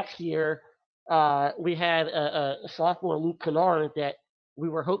the next year, we had a sophomore, Luke Kennard, that we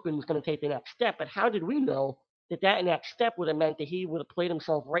were hoping was going to take the next step. But how did we know that next step would have meant that he would have played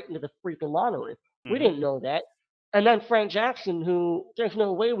himself right into the freaking lottery? We didn't know that. And then Frank Jackson, who there's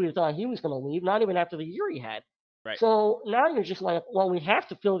no way we thought he was going to leave, not even after the year he had. Right. So now you're just like, well, we have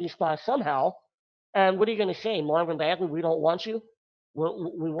to fill these spots somehow. And what are you going to say, Marvin Bagley? We don't want you.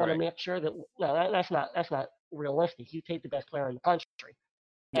 We want to make sure that that's not realistic. You take the best player in the country,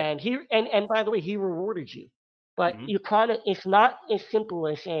 and and by the way, he rewarded you. But you it's not as simple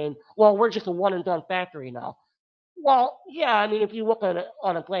as saying, well, we're just a one and done factory now. Well, yeah, I mean, if you look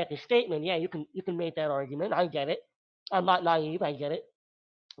on a blanket statement, yeah, you can make that argument. I get it. I'm not naive. I get it.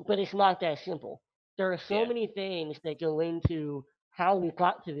 But it's not that simple. There are so many things that go into how we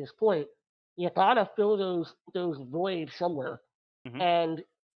got to this point. You gotta fill those voids somewhere, and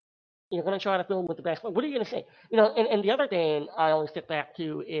you're gonna try to fill them with the best. What are you gonna say? And the other thing I always get back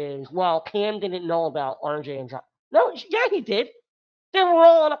to is, well, Cam didn't know about RJ and Zion. No, yeah, he did. They were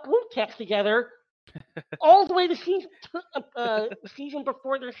all on a group text together all the way the season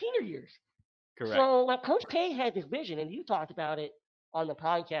before their senior years. Correct. So, like, Coach K had this vision, and you talked about it on the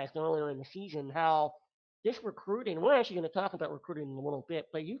podcast earlier in the season, how this recruiting, we're actually going to talk about recruiting in a little bit,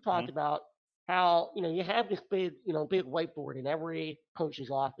 but you talked about how, you have this big whiteboard in every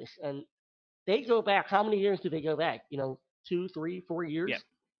coach's office, and they go back, how many years do they go back? 2, 3, 4 years? Yeah.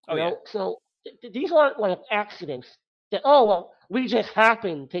 Oh, So these aren't like accidents that, oh, well, we just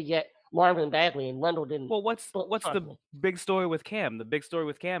happened to get Marvin Bagley and Wendell didn't. Well, what's the big story with Cam? The big story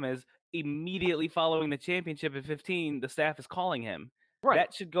with Cam is immediately following the championship at 15, the staff is calling him. Right.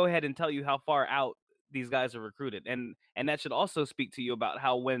 That should go ahead and tell you how far out these guys are recruited. And that should also speak to you about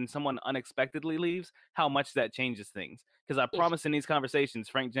how when someone unexpectedly leaves, how much that changes things. Because I promise in these conversations,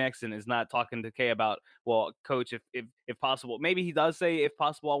 Frank Jackson is not talking to Kay about, well, coach, if possible, maybe he does say, if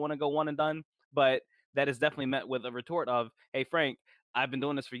possible, I want to go one and done. But that is definitely met with a retort of, "Hey, Frank, I've been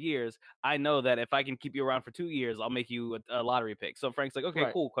doing this for years. I know that if I can keep you around for 2 years, I'll make you a lottery pick." So Frank's like, "Okay,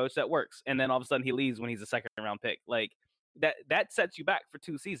 Right. cool, coach, that works." And then all of a sudden he leaves when he's a second round pick. Like that sets you back for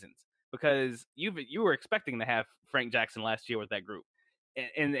 2 seasons because you were expecting to have Frank Jackson last year with that group.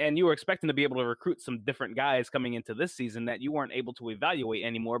 And you were expecting to be able to recruit some different guys coming into this season that you weren't able to evaluate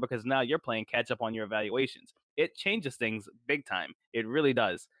anymore because now you're playing catch up on your evaluations. It changes things big time. It really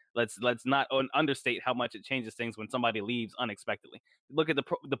does. Let's not understate how much it changes things when somebody leaves unexpectedly. Look at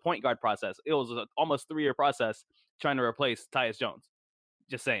the point guard process. It was an almost 3-year process trying to replace Tyus Jones.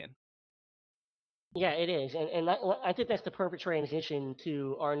 Just saying. Yeah, it is, and I think that's the perfect transition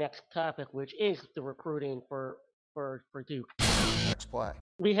to our next topic, which is the recruiting for Duke. Next play.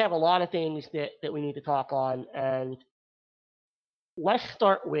 We have a lot of things that we need to talk on, and let's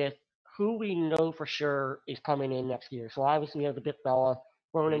start with who we know for sure is coming in next year. So obviously we have the big fella,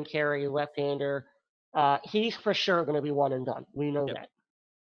 Vernon Carey, left-hander. He's for sure going to be one and done. We know Yep. that.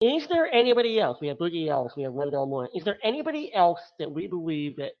 Is there anybody else? We have Boogie Ellis, we have Wendell Moore. Is there anybody else that we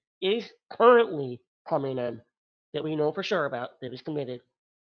believe that is currently coming in that we know for sure about that is committed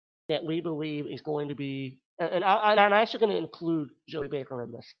that we believe is going to be? And I'm actually going to include Joey Baker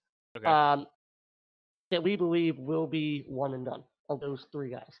in this. Okay. That we believe will be one and done of those three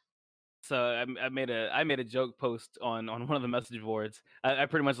guys. So I made a joke post on one of the message boards. I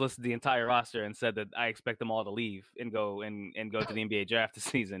pretty much listed the entire roster and said that I expect them all to leave and go to the NBA draft this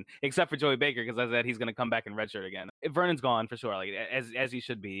season, except for Joey Baker because I said he's going to come back and redshirt again. Vernon's gone for sure, like as he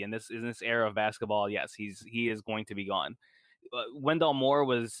should be in this era of basketball. Yes, he is going to be gone. Wendell Moore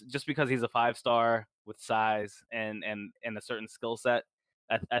was just because he's a 5-star with size and a certain skill set.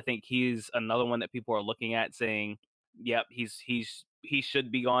 I think he's another one that people are looking at saying, "Yep, he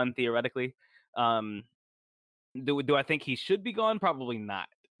should be gone theoretically." Do I think he should be gone? Probably not.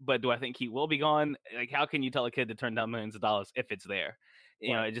 But do I think he will be gone? Like, how can you tell a kid to turn down millions of dollars if it's there?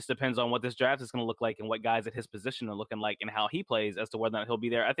 You know, it just depends on what this draft is going to look like and what guys at his position are looking like and how he plays as to whether or not he'll be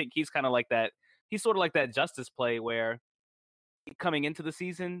there. I think he's kind of like that. He's sort of like that Justice play where coming into the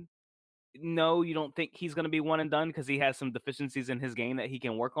season, no, you don't think he's going to be one and done because he has some deficiencies in his game that he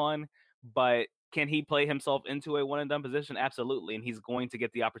can work on. But can he play himself into a one and done position? Absolutely. And he's going to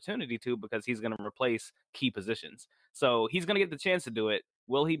get the opportunity to because he's going to replace key positions. So he's going to get the chance to do it.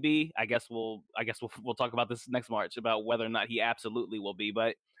 Will he be? I guess we'll talk about this next March about whether or not he absolutely will be.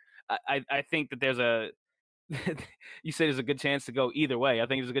 But I think that there's a you say there's a good chance to go either way. I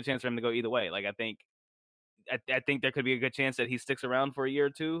think there's a good chance for him to go either way. Like I think there could be a good chance that he sticks around for a year or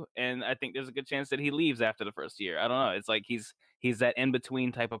two, and I think there's a good chance that he leaves after the first year. I don't know. It's like he's that in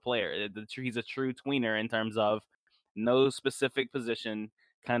between type of player. He's a true tweener in terms of no specific position,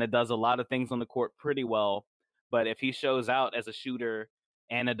 kind of does a lot of things on the court pretty well. But if he shows out as a shooter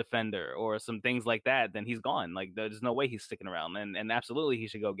and a defender or some things like that, then he's gone. Like there's no way he's sticking around, and absolutely he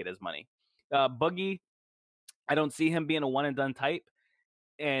should go get his money. Boogie, I don't see him being a one and done type,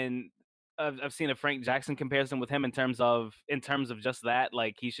 and I've seen a Frank Jackson comparison with him in terms of just that.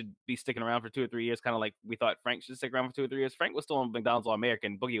 Like he should be sticking around for 2 or 3 years, kind of like we thought Frank should stick around for 2 or 3 years. Frank was still on McDonald's All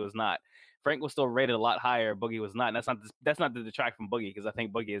American. Boogie was not. Frank was still rated a lot higher. Boogie was not. And that's not to detract from Boogie because I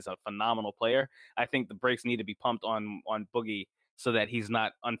think Boogie is a phenomenal player. I think the brakes need to be pumped on Boogie so that he's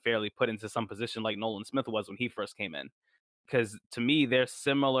not unfairly put into some position like Nolan Smith was when he first came in. Because to me, they're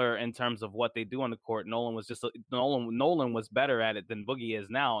similar in terms of what they do on the court. Nolan was better at it than Boogie is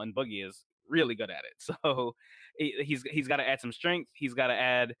now, and Boogie is really good at it. So he's got to add some strength. He's got to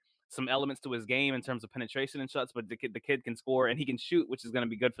add some elements to his game in terms of penetration and shots. But the kid can score and he can shoot, which is going to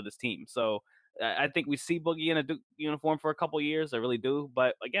be good for this team. So I think we see Boogie in a Duke uniform for a couple of years. I really do.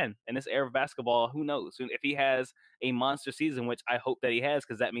 But again, in this era of basketball, who knows? If he has a monster season, which I hope that he has,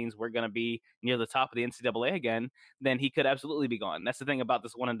 because that means we're going to be near the top of the NCAA again, then he could absolutely be gone. That's the thing about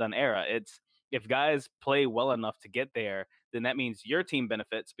this one and done era. It's if guys play well enough to get there, then that means your team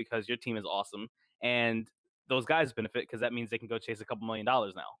benefits because your team is awesome, and those guys benefit because that means they can go chase a couple $1 million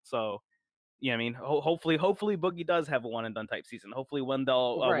now. So, I mean, hopefully Boogie does have a one and done type season. Hopefully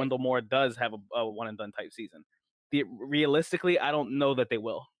Wendell Moore does have a one and done type season. Realistically, I don't know that they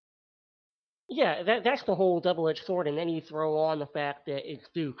will. Yeah, that's the whole double-edged sword, and then you throw on the fact that it's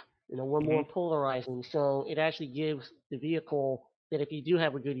Duke. We're more polarizing, so it actually gives the vehicle that if you do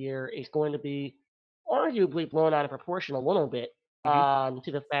have a good year, it's going to be arguably blown out of proportion a little bit to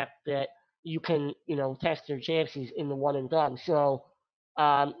the fact that you can, test your chances in the one and done. So,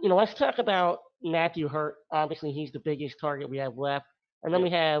 let's talk about Matthew Hurt. Obviously, he's the biggest target we have left. And then we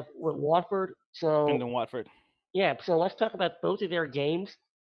have Watford. And then Watford. Yeah, so let's talk about both of their games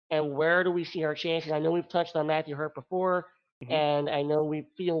and where do we see our chances. I know we've touched on Matthew Hurt before. Mhm. and I know we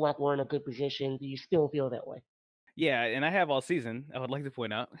feel like we're in a good position. Do you still feel that way? Yeah, and I have all season. I would like to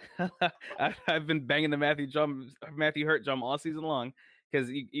point out, I've been banging the Matthew Hurt drum all season long because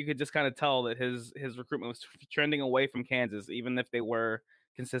you could just kind of tell that his recruitment was trending away from Kansas, even if they were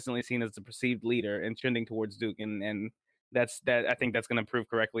consistently seen as the perceived leader and trending towards Duke, and that I think that's going to prove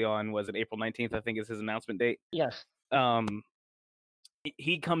correctly on was it April 19th? I think is his announcement date. Yes. Um,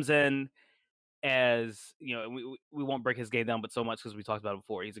 he comes in as you know, we won't break his game down, but so much because we talked about it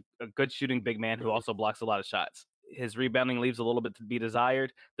before. He's a good shooting big man who also blocks a lot of shots. His rebounding leaves a little bit to be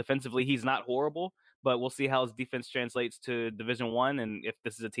desired. Defensively, he's not horrible, but we'll see how his defense translates to Division 1, and if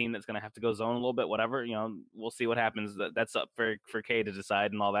this is a team that's going to have to go zone a little bit, whatever. We'll see what happens. That's up for K to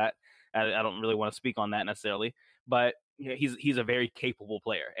decide and all that. I don't really want to speak on that necessarily, but he's a very capable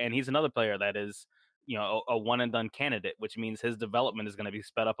player, and he's another player that is a one and done candidate, which means his development is going to be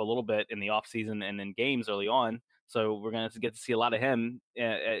sped up a little bit in the offseason and in games early on. So we're going to get to see a lot of him in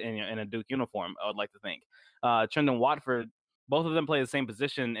a Duke uniform, I would like to think. Trendon Watford, both of them play the same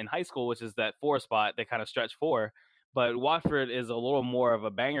position in high school, which is that 4 spot they kind of stretch 4. But Watford is a little more of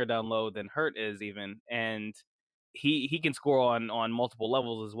a banger down low than Hurt is even. And he can score on multiple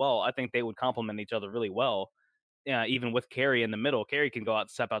levels as well. I think they would complement each other really well. Yeah, even with Carey in the middle, Carey can go out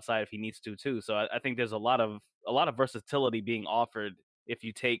step outside if he needs to too. So I think there's a lot of versatility being offered if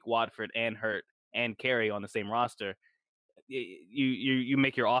you take Watford and Hurt and Carey on the same roster. You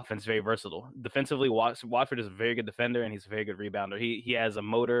make your offense very versatile. Defensively, Watford is a very good defender and he's a very good rebounder. He has a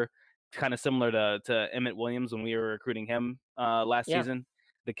motor kind of similar to Emmett Williams when we were recruiting him last Yeah. season.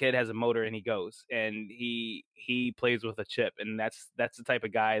 The kid has a motor and he goes and he plays with a chip, and that's the type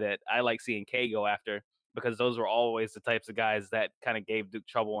of guy that I like seeing K go after because those were always the types of guys that kind of gave Duke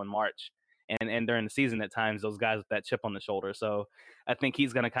trouble in March and during the season at times, those guys with that chip on the shoulder. So I think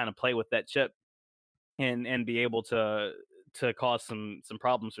he's going to kind of play with that chip and be able to cause some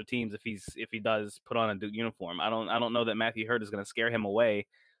problems for teams if he does put on a Duke uniform. I don't know that Matthew Hurt is going to scare him away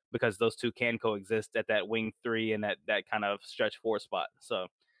because those two can coexist at that wing 3 and that kind of stretch 4 spot. So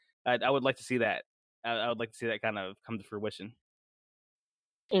I would like to see that. I would like to see that kind of come to fruition.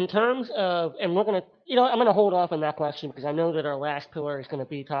 In terms of, and we're gonna, I'm gonna hold off on that question because I know that our last pillar is gonna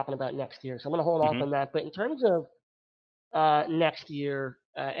be talking about next year. So I'm gonna hold off Hmm. on that. But in terms of next year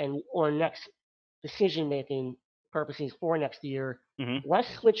and or next decision making purposes for next year, Hmm.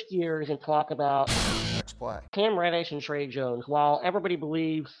 let's switch gears and talk about Next play. Cam Reddish and Trey Jones. While everybody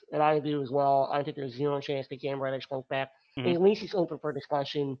believes, and I do as well, I think there's zero chance that Cam Reddish comes back. Hmm. At least he's open for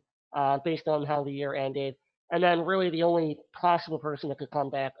discussion based on how the year ended. And then really the only possible person that could come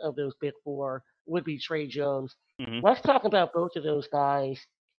back of those big four would be Trey Jones. Hmm. Let's talk about both of those guys.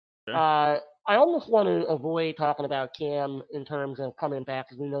 Sure. I almost want to avoid talking about Cam in terms of coming back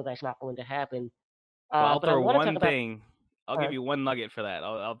because we know that's not going to happen. Well, I'll But I throw want to talk one about. thing. I'll All give right, you one nugget for that.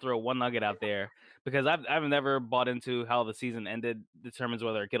 I'll throw one nugget out there because I've never bought into how the season ended determines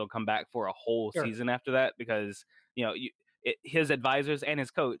whether a kid will come back for a whole sure. season after that because his advisors and his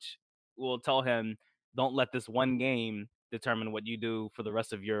coach will tell him don't let this one game determine what you do for the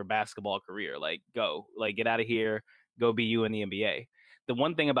rest of your basketball career. Like go, like get out of here, go be you in the NBA. The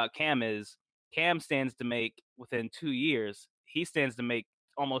one thing about Cam is Cam stands to make within 2 years. He stands to make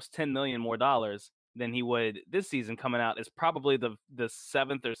almost 10 million more dollars than he would this season coming out as probably the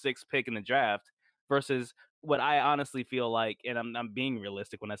 7th or 6th pick in the draft versus what I honestly feel like, and I'm being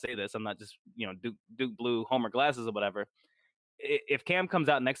realistic when I say this. I'm not just Duke blue Homer glasses or whatever. If Cam comes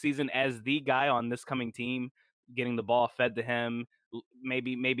out next season as the guy on this coming team, getting the ball fed to him,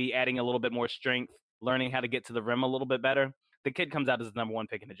 maybe adding a little bit more strength, learning how to get to the rim a little bit better, the kid comes out as the number 1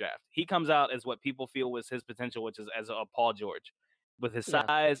 pick in the draft. He comes out as what people feel was his potential, which is as a Paul George. With his Yeah.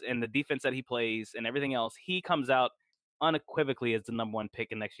 size and the defense that he plays and everything else, he comes out unequivocally as the number 1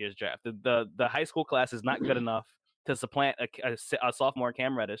 pick in next year's draft. The high school class is not good enough to supplant a sophomore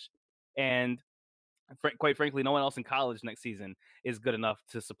Cam Reddish, and quite frankly, no one else in college next season is good enough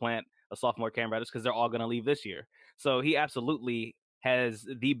to supplant a sophomore Cam Reddish because they're all going to leave this year. So he absolutely has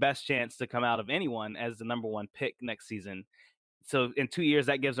the best chance to come out of anyone as the number 1 pick next season. So in 2 years,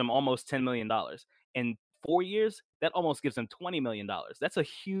 that gives him almost $10 million. In 4 years, that almost gives him $20 million. That's a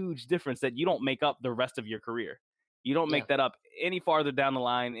huge difference that you don't make up the rest of your career. You don't Yeah. make that up any farther down the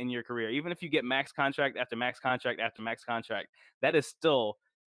line in your career. Even if you get max contract after max contract after max contract, that is still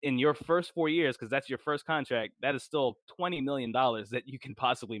in your first 4 years, because that's your first contract, that is still $20 million that you can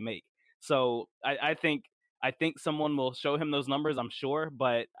possibly make. So I think someone will show him those numbers, I'm sure,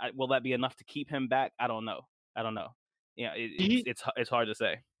 but will that be enough to keep him back? I don't know. I don't know. Yeah, Do it's you, it's hard to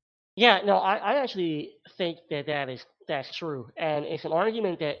say. Yeah, no, I actually think that that's true, and it's an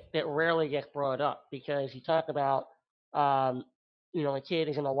argument that rarely gets brought up because you talk about um, a kid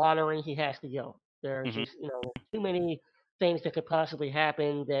is in the lottery, he has to go. There's Hmm. just, too many things that could possibly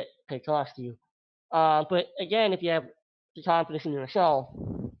happen that could cost you. But again, if you have the confidence in yourself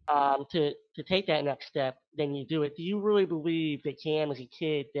to take that next step, then you do it. Do you really believe that Cam is a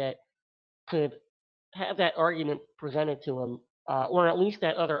kid that could have that argument presented to him, or at least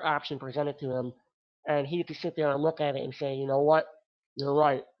that other option presented to him, and he could sit there and look at it and say, you know what, you're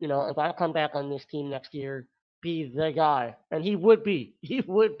right. If I come back on this team next year, be the guy, and he would be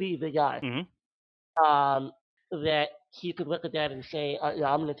the guy. Hmm. Um, that he could look at that and say,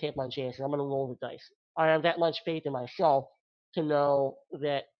 yeah, I'm going to take my chances. I'm going to roll the dice. I have that much faith in myself to know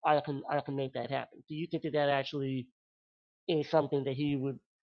that I can make that happen. Do you think that that actually is something that he would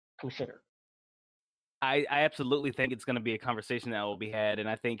consider? I absolutely think it's going to be a conversation that will be had, and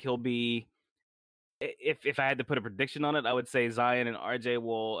I think he'll be. If I had to put a prediction on it, I would say Zion and RJ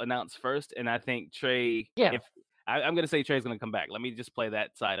will announce first, and I think Trey. Yeah. If I'm going to say Trey's going to come back, let me just play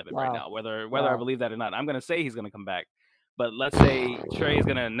that side of it right Wow. now. Whether I Wow. believe that or not, I'm going to say he's going to come back. But let's say Trey is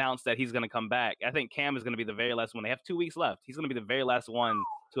going to announce that he's going to come back. I think Cam is going to be the very last one. They have 2 weeks left. He's going to be the very last one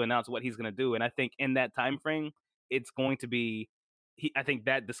to announce what he's going to do. And I think in that time frame, it's going to be. I think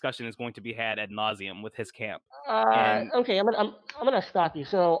that discussion is going to be had ad nauseum with his camp. And Okay, I'm gonna stop you.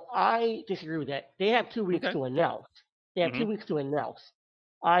 So I disagree with that. They have 2 weeks okay. to announce. They have Hmm. 2 weeks to announce.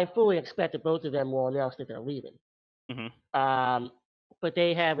 I fully expect that both of them will announce that they're leaving. Hmm. Um, but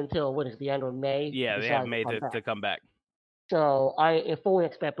they have until what is the end of May to Yeah, they have decide to made come back. to come back. So I fully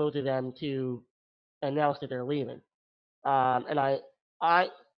expect both of them to announce that they're leaving. And I, I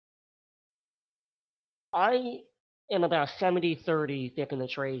am about 70-30 thinking the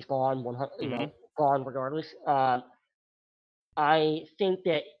trade's gone, 100, Hmm. gone regardless. I think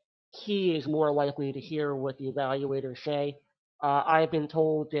that he is more likely to hear what the evaluators say. I've been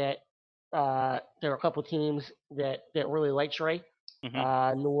told that there are a couple teams that really like Trey.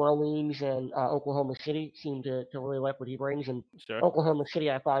 Hmm. New Orleans and Oklahoma City seem to really like what he brings. And Sure. Oklahoma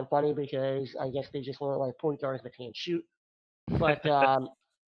City I find funny because I guess they just want like point guards that can't shoot. But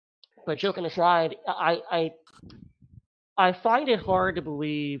joking aside, I find it hard to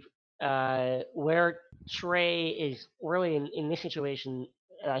believe where Trey is really in this situation.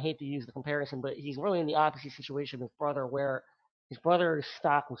 And I hate to use the comparison, but he's really in the opposite situation with his brother, where his brother's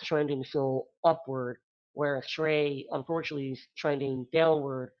stock was trending so upward, whereas Trey, unfortunately, is trending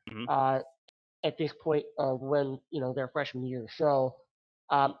downward Hmm. uh, at this point of when their freshman year. So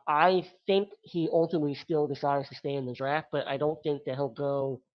I think he ultimately still decides to stay in the draft, but I don't think that he'll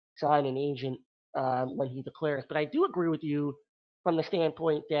go sign an agent when he declares. But I do agree with you from the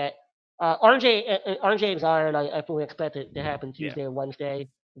standpoint that RJ and Zion, I fully expect it to happen Yeah. Tuesday and Wednesday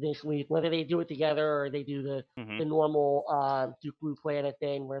this week. Whether they do it together or they do Hmm. the normal Duke Blue Planet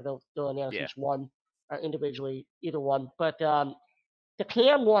thing where they'll announce Yeah. each one individually, either one. But the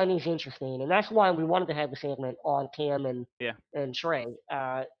Cam one is interesting, and that's why we wanted to have the segment on Cam Yeah. and Trey.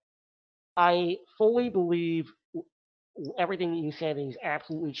 I fully believe everything that you said is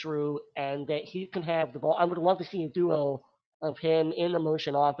absolutely true, and that he can have the ball. I would love to see a duo of him in the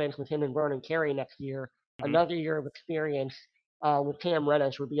motion offense with him and Vernon Carey next year. Hmm. Another year of experience with Cam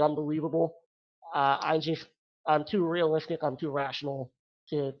Reddish would be unbelievable. I'm too realistic. I'm too rational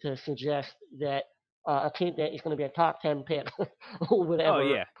to suggest that a kid that is going to be a top 10 pick would Oh ever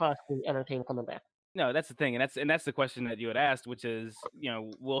yeah. possibly entertain coming back. No, that's the thing, and that's the question that you had asked, which is,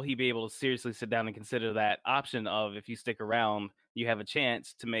 will he be able to seriously sit down and consider that option of if you stick around, you have a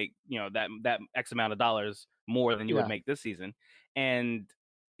chance to make that X amount of dollars more than you would Yeah, make this season, and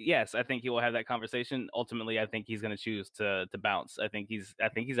yes, I think he will have that conversation. Ultimately, I think he's going to choose to bounce. I think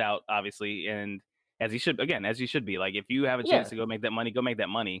he's out, obviously, and as you should be. Like if you have a chance yeah, to go make that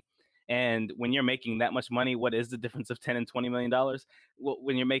money. And when you're making that much money, what is the difference of $10 and $20 million? Well,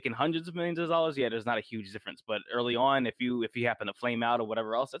 when you're making hundreds of millions of dollars, yeah, there's not a huge difference. But early on, if you happen to flame out or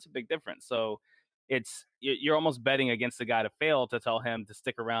whatever else, that's a big difference. So you're almost betting against the guy to fail to tell him to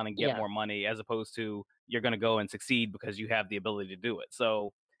stick around and get yeah, more money, as opposed to you're going to go and succeed because you have the ability to do it.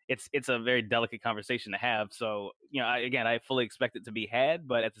 So it's a very delicate conversation to have. So I fully expect it to be had,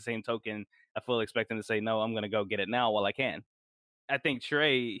 but at the same token, I fully expect him to say no. I'm going to go get it now while I can. I think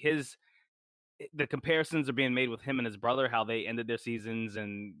Trey, the comparisons are being made with him and his brother, how they ended their seasons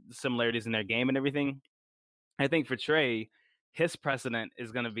and similarities in their game and everything. I think for Trey, his precedent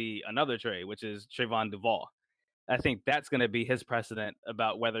is going to be another Trey, which is Trayvon Duvall. I think that's going to be his precedent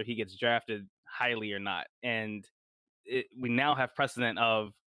about whether he gets drafted highly or not. And we now have precedent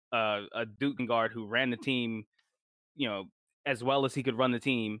of a Duke guard who ran the team, you know, as well as he could run the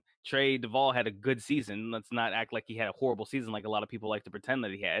team, Trey Duvall had a good season. Let's not act like he had a horrible season like a lot of people like to pretend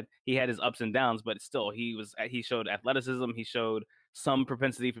that he had. He had his ups and downs, but still he showed athleticism, he showed some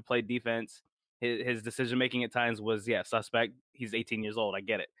propensity to play defense. His decision making at times was suspect. He's 18 years old. I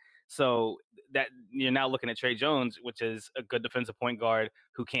get it. So that you're now looking at Trey Jones, which is a good defensive point guard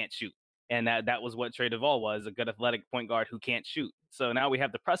who can't shoot. And that was what Trey Duvall was, a good athletic point guard who can't shoot. So now we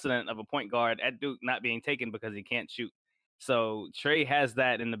have the precedent of a point guard at Duke not being taken because he can't shoot. So Trey has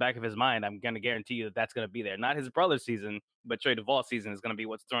that in the back of his mind. I'm going to guarantee you that that's going to be there. Not his brother's season, but Trey Duvall's season is going to be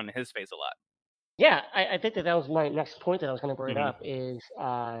what's thrown in his face a lot. Yeah, I think that was my next point that I was going to bring Mm-hmm. up is,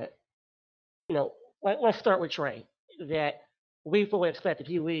 let's start with Trey. That we fully expect if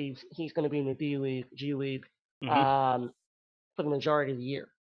he leaves, he's going to be in the D League, G League, Mm-hmm. um, for the majority of the year.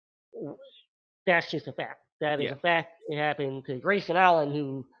 That's just a fact. That is Yeah. a fact. It happened to Grayson Allen,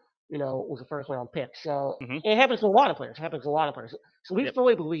 who, was a first round pick. So Mm-hmm. it happens to a lot of players. It happens to a lot of players. So we Yep.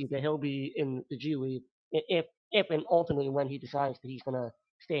 fully believe that he'll be in the G League if and ultimately when he decides that he's going to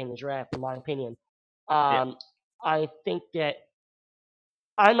stay in the draft, in my opinion. Yeah. I think that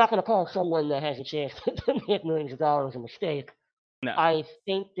I'm not going to call someone that has a chance to make millions of dollars a mistake. No. I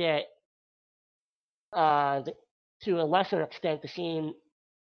think that to a lesser extent, the same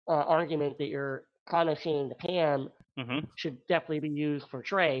argument that you're kind of saying to Cam Mm-hmm. should definitely be used for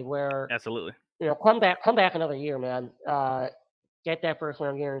Trey, where Absolutely. come back another year, man. Get that first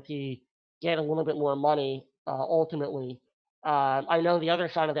round guarantee, get a little bit more money. Ultimately, I know the other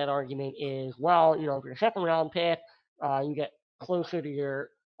side of that argument is, well, if you're a second round pick, you get closer to your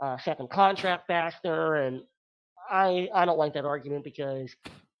second contract faster, and I don't like that argument because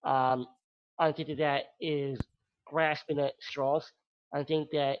I think that is grasping at straws. I think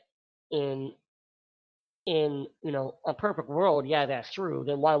that in a perfect world, yeah, that's true.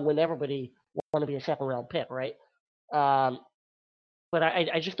 Then why wouldn't everybody want to be a second round pick, right? Um, but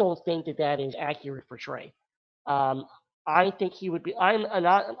I just don't think that that is accurate for Trey. Um, I think he would be. I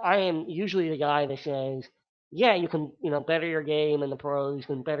am usually the guy that says, yeah, you can better your game in the pros, you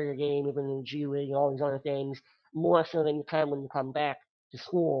can better your game even in the G League and all these other things more so than you can when you come back to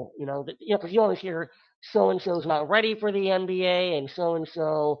school. Because you always hear so and so's not ready for the NBA and so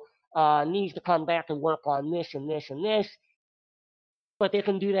needs to come back and work on this and this and this, but they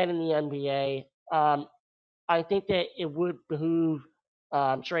can do that in the NBA. I think that it would behoove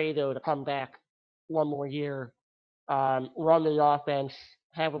Trey though to come back one more year, run the offense,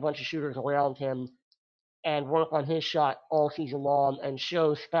 have a bunch of shooters around him, and work on his shot all season long, and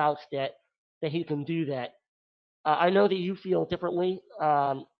show scouts that he can do that. I know that you feel differently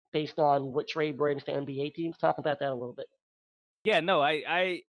based on what Trey brings to NBA teams. Talk about that a little bit. Yeah. No.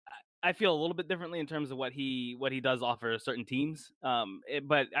 I feel a little bit differently in terms of what he does offer certain teams.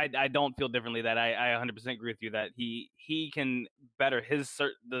 But I don't feel differently. That I 100% agree with you that he can better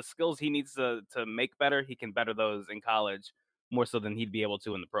the skills he needs to make better. He can better those in college more so than he'd be able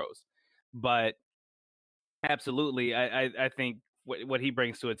to in the pros. But absolutely, I think what he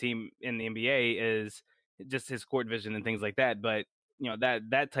brings to a team in the NBA is just his court vision and things like that. But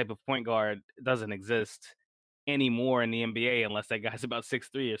that type of point guard doesn't exist anymore in the NBA unless that guy's about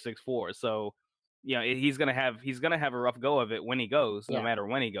 6'3" or 6'4". So, he's gonna have a rough go of it when he goes. No Yeah. matter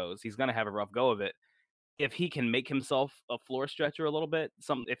when he goes, he's gonna have a rough go of it. If he can make himself a floor stretcher a little bit,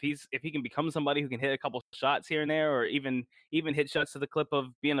 if he can become somebody who can hit a couple shots here and there, or even hit shots to the clip of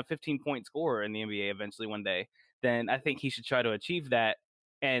being a 15-point scorer in the NBA eventually one day, then I think he should try to achieve that.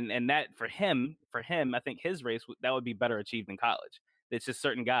 And that for him, I think his race that would be better achieved in college. It's just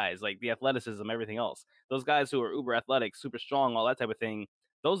certain guys like the athleticism, everything else. Those guys who are uber athletic, super strong, all that type of thing.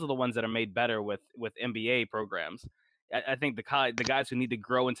 Those are the ones that are made better with NBA programs. I think the guys who need to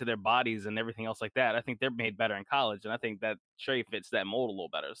grow into their bodies and everything else like that, I think they're made better in college, and I think that Trey fits that mold a little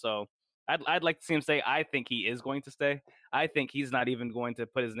better. So I'd like to see him stay. I think he is going to stay. I think he's not even going to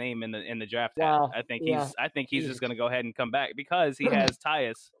put his name in the draft hat. Wow. I think Yeah. he's just Jesus. going to go ahead and come back because he has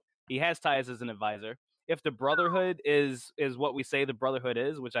Tyus. He has Tyus as an advisor. If the brotherhood is what we say the brotherhood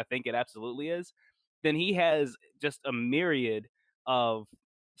is, which I think it absolutely is, then he has just a myriad of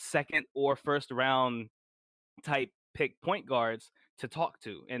second or first round type pick point guards to talk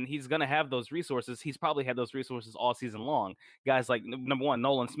to, and he's going to have those resources. He's probably had those resources all season long. Guys like number one,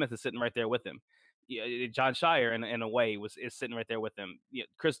 Nolan Smith is sitting right there with him. John Shire, in a way, is sitting right there with him.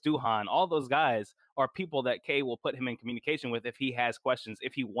 Chris Duhon, all those guys are people that K will put him in communication with if he has questions,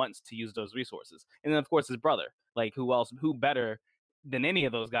 if he wants to use those resources. And then, of course, his brother. Like, who better than any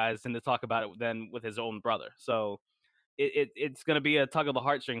of those guys than to talk about it than with his own brother? So it's going to be a tug of the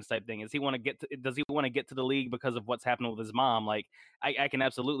heartstrings type thing. Does he want to get to the league because of what's happened with his mom? Like I can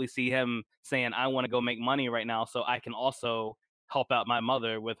absolutely see him saying, I want to go make money right now so I can also help out my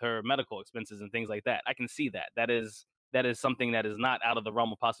mother with her medical expenses and things like that. I can see that. That is something that is not out of the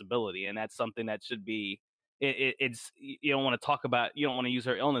realm of possibility, and that's something that should be. It's you don't want to talk about, you don't want to use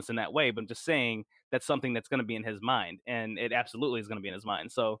her illness in that way, but I'm just saying that's something that's going to be in his mind, and it absolutely is going to be in his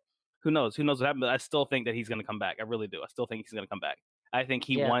mind. So who knows? Who knows what happened? But I still think that he's going to come back. I really do. I still think he's going to come back. I think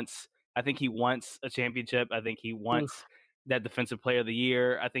he Yeah. wants. I think he wants a championship. I think he wants Oof. that Defensive Player of the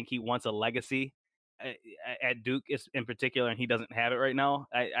Year. I think he wants a legacy at Duke in particular, and he doesn't have it right now.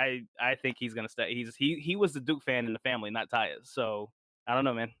 I think he's going to stay. He was the Duke fan in the family, not Tyus. So I don't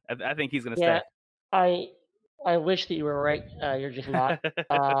know, man. I think he's going to Yeah. stay. I I wish that you were right. You're just not.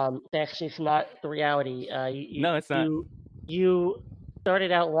 That's just not the reality. No, it's not. You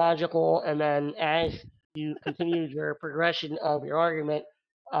started out logical, and then as you continued your progression of your argument,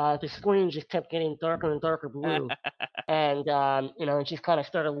 the screen just kept getting darker and darker blue, and it just kind of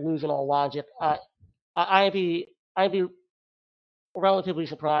started losing all logic. I'd be relatively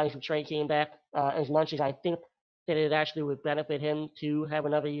surprised if Trey came back. As much as I think that it actually would benefit him to have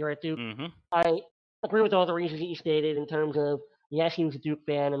another year at Duke. Hmm. I agree with all the reasons that you stated in terms of yes, he was a Duke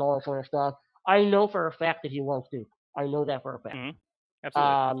fan and all that sort of stuff. I know for a fact that he loves Duke. I know that for a fact. Hmm.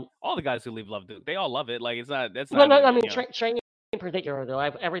 Absolutely. Um, All the guys who leave love Duke. They all love it. Like it's not. That's no, not. no, I mean Trey in particular though.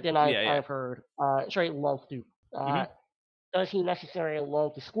 Everything Yeah, yeah. I've heard, Trey loves Duke. Hmm. Does he necessarily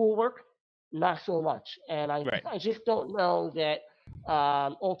love the schoolwork? Not so much, and Right. I just don't know that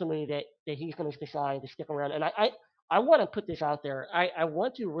ultimately that he's going to decide to stick around. And I want to put this out there. I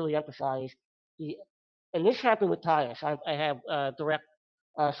want to really emphasize the and this happened with Tyus. I have direct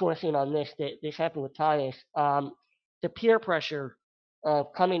sourcing on this. That this happened with Tyus. The peer pressure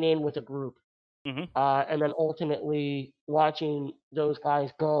of coming in with a group Hmm. and then ultimately watching those guys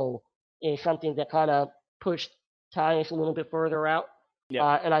go is something that kind of pushed Tyus a little bit further out.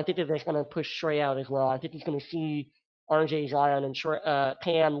 Yep. And I think that that's going to push Trey out as well. I think he's going to see RJ Zion and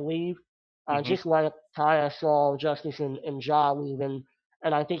Cam leave, Hmm. just like Tyus saw Justice and Ja leave. And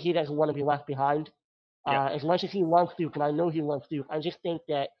I think he doesn't want to be left behind. Yep. As much as he loves Duke, and I know he loves Duke, I just think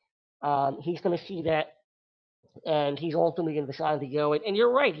that he's going to see that and he's ultimately going to decide to go. And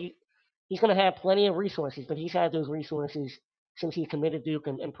you're right, he's going to have plenty of resources, but he's had those resources since he committed Duke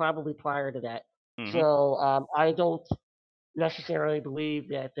and probably prior to that. Hmm. So I don't necessarily believe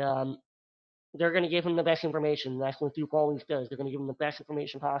that they're going to give him the best information. That's what Duke always does. They're going to give him the best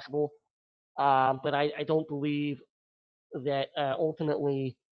information possible. But I don't believe that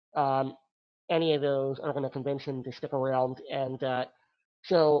ultimately um, any of those are going to convince him to stick around. And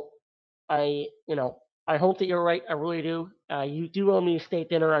so I hope that you're right. I really do. You do owe me a state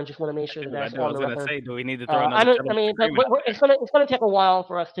dinner. I just want to make sure that I that's do. I on was the gonna record. say, do we need to throw I another don't. I gentleman's mean, but agreement out it's gonna take a while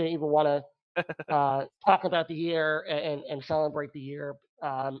for us to even want to talk about the year and celebrate the year.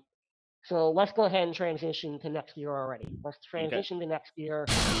 So let's go ahead and transition to next year already. Let's there? Okay. transition to next year.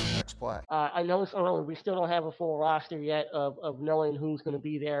 Next play. I know it's early. We still don't have a full roster yet of knowing who's going to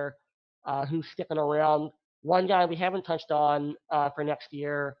be there, who's sticking around. One guy we haven't touched on for next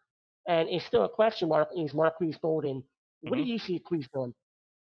year, and it's still a question mark, is Marquise Golden. What do Hmm. you see Queese doing?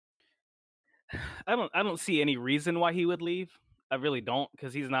 I don't see any reason why he would leave. I really don't,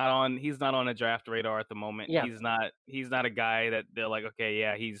 because he's not on a draft radar at the moment. Yeah, He's not a guy that they're like, okay,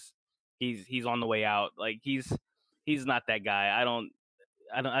 yeah, he's on the way out. Like he's not that guy. I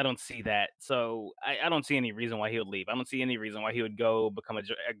don't see that. So I don't see any reason why he would leave. I don't see any reason why he would go become a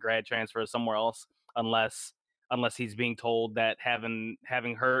grad transfer somewhere else unless he's being told that having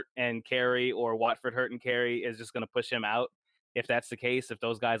Hurt and Carey or Watford Hurt and Carey is just going to push him out. If that's the case, if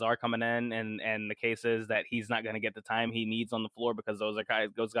those guys are coming in and the case is that he's not going to get the time he needs on the floor because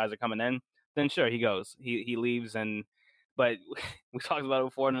those guys are coming in, then sure, he goes. He leaves. But we talked about it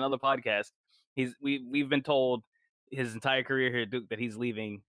before in another podcast. We've been told his entire career here at Duke that he's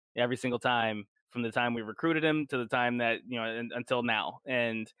leaving every single time, from the time we recruited him to the time that until now.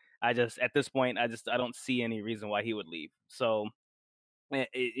 And at this point I don't see any reason why he would leave. So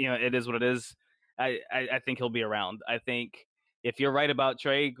it is what it is. I think he'll be around. I think if you're right about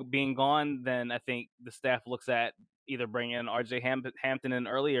Trey being gone, then I think the staff looks at either bringing RJ Hampton in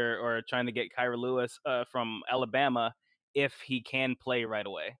earlier or trying to get Kyra Lewis from Alabama if he can play right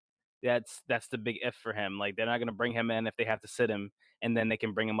away. That's the big if for him. Like they're not going to bring him in if they have to sit him, and then they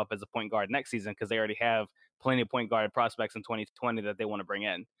can bring him up as a point guard next season because they already have plenty of point guard prospects in 2020 that they want to bring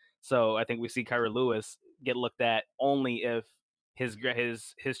in. So I think we see Kyra Lewis get looked at only if his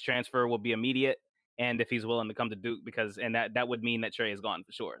transfer will be immediate, and if he's willing to come to Duke, because that would mean that Trey is gone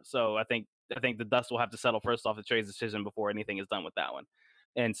for sure. So I think I think the dust will have to settle first off the Trey's decision before anything is done with that one.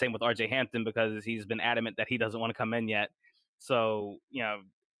 And same with RJ Hampton, because he's been adamant that he doesn't want to come in yet. So,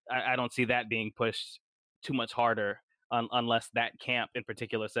 I don't see that being pushed too much harder unless that camp in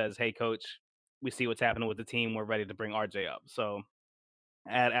particular says, hey, coach, we see what's happening with the team. We're ready to bring RJ up. So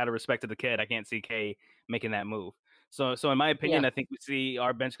out of respect to the kid, I can't see K making that move. So in my opinion, Yeah. I think we see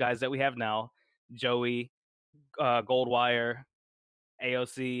our bench guys that we have now, Joey, Goldwire,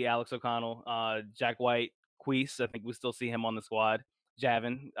 AOC, Alex O'Connell, Jack White, Queese. I think we still see him on the squad.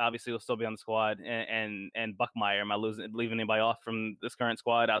 Javin obviously will still be on the squad, and Buckmeyer. Am I leaving anybody off from this current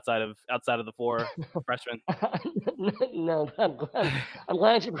squad outside of the 4 freshmen? No, I'm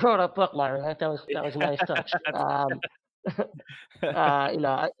glad you brought up Buckmeyer. That was a nice touch.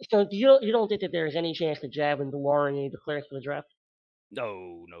 So you don't think that there's any chance that Javin DeLaurier declares for the draft?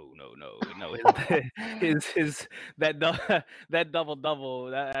 No. His that that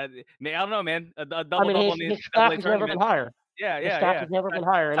double. I don't know, man. A double I in mean, the his stock NCAA has never been tournament. higher. Yeah. His stock has never been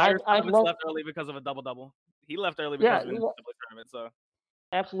higher, and Tyrese I've Thomas loved. left early because of a double. He left early Yeah, because of the NCAA tournament. So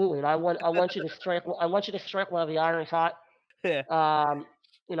absolutely. And I want you to strike. I want you to strike while the iron's hot. yeah. I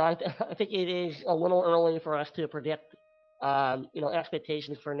think it is a little early for us to predict,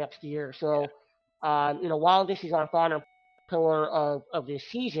 expectations for next year. So, while this is our final pillar of this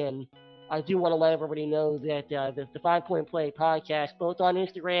season, I do want to let everybody know that the 5 Point Play podcast, both on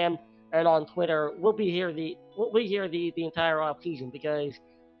Instagram and on Twitter, will be here the entire off season, because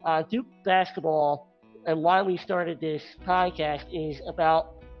Duke basketball and why we started this podcast is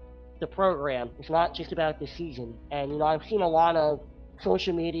about the program. It's not just about the season. And I've seen a lot of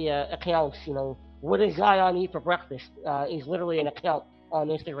social media accounts. What does Zion eat for breakfast? Is literally an account on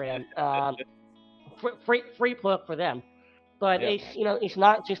Instagram. Free plug for them. But Yep. it's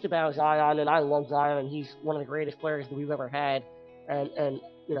not just about Zion, and I love Zion. He's one of the greatest players that we've ever had, and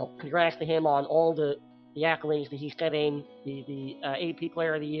congrats to him on all the accolades that he's getting. The AP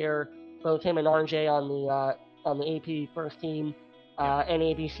Player of the Year, both him and RJ on the AP first team, and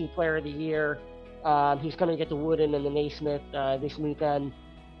ABC Player of the Year. He's going to get the Wooden and the Naismith this weekend.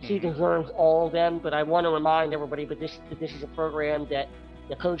 He deserves all of them, but I want to remind everybody that this is a program that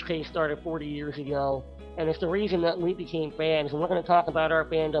Coach K started 40 years ago. And it's the reason that we became fans, and we're going to talk about our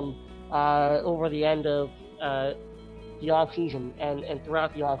fandom over the end of the off season and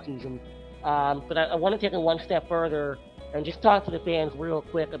throughout the off season. But I want to take it one step further and just talk to the fans real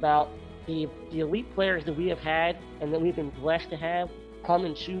quick about the elite players that we have had and that we've been blessed to have come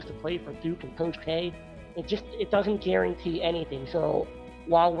and choose to play for Duke and Coach K. It doesn't guarantee anything. So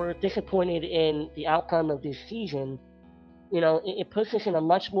while we're disappointed in the outcome of this season, it puts us in a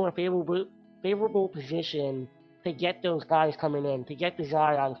much more favorable position to get those guys coming in, to get the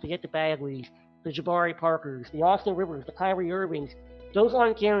Zions, to get the Bagleys, the Jabari Parkers, the Austin Rivers, the Kyrie Irvings. Those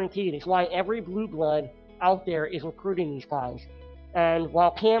aren't guaranteed. It's why every blue blood out there is recruiting these guys. And while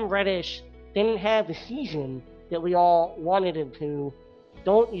Cam Reddish didn't have the season that we all wanted him to,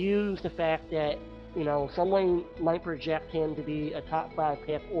 don't use the fact that someone might project him to be a top 5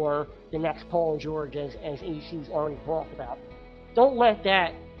 pick or the next Paul George, as AC's already talked about. Don't let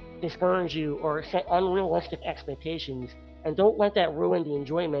that discourage you or set unrealistic expectations, and don't let that ruin the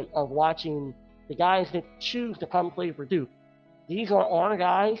enjoyment of watching the guys that choose to come play for Duke. These are our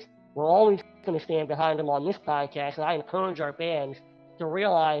guys. We're always going to stand behind them on this podcast, and I encourage our fans to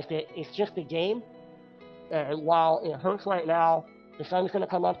realize that it's just a game, and while it hurts right now, the sun's going to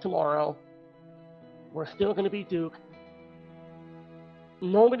come up tomorrow. We're still going to be Duke.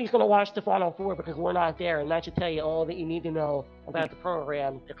 Nobody's going to watch the Final Four because we're not there, and that should tell you all that you need to know about the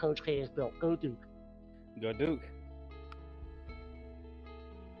program that Coach K has built. Go Duke. Go Duke.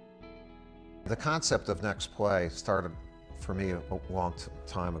 The concept of Next Play started for me a long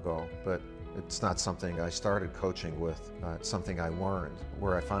time ago, but it's not something I started coaching with. It's something I learned,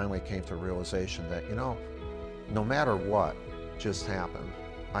 where I finally came to a realization that, no matter what just happened,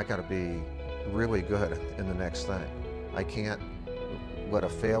 I got to be really good in the next thing. I can't let a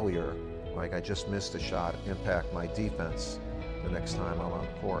failure, like I just missed a shot, impact my defense the next time I'm on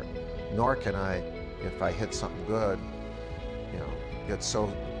the court. Nor can I, if I hit something good, get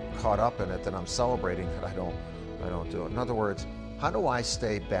so caught up in it that I'm celebrating that I don't do it. In other words, how do I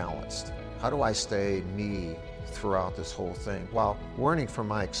stay balanced? How do I stay me throughout this whole thing while learning from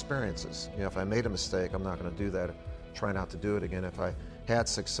my experiences? If I made a mistake, I'm not going to do that. Try not to do it again. If I had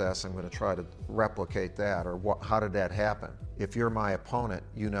success, I'm going to try to replicate that, or how did that happen? If you're my opponent,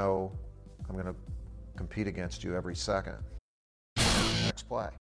 I'm going to compete against you every second. Next Play.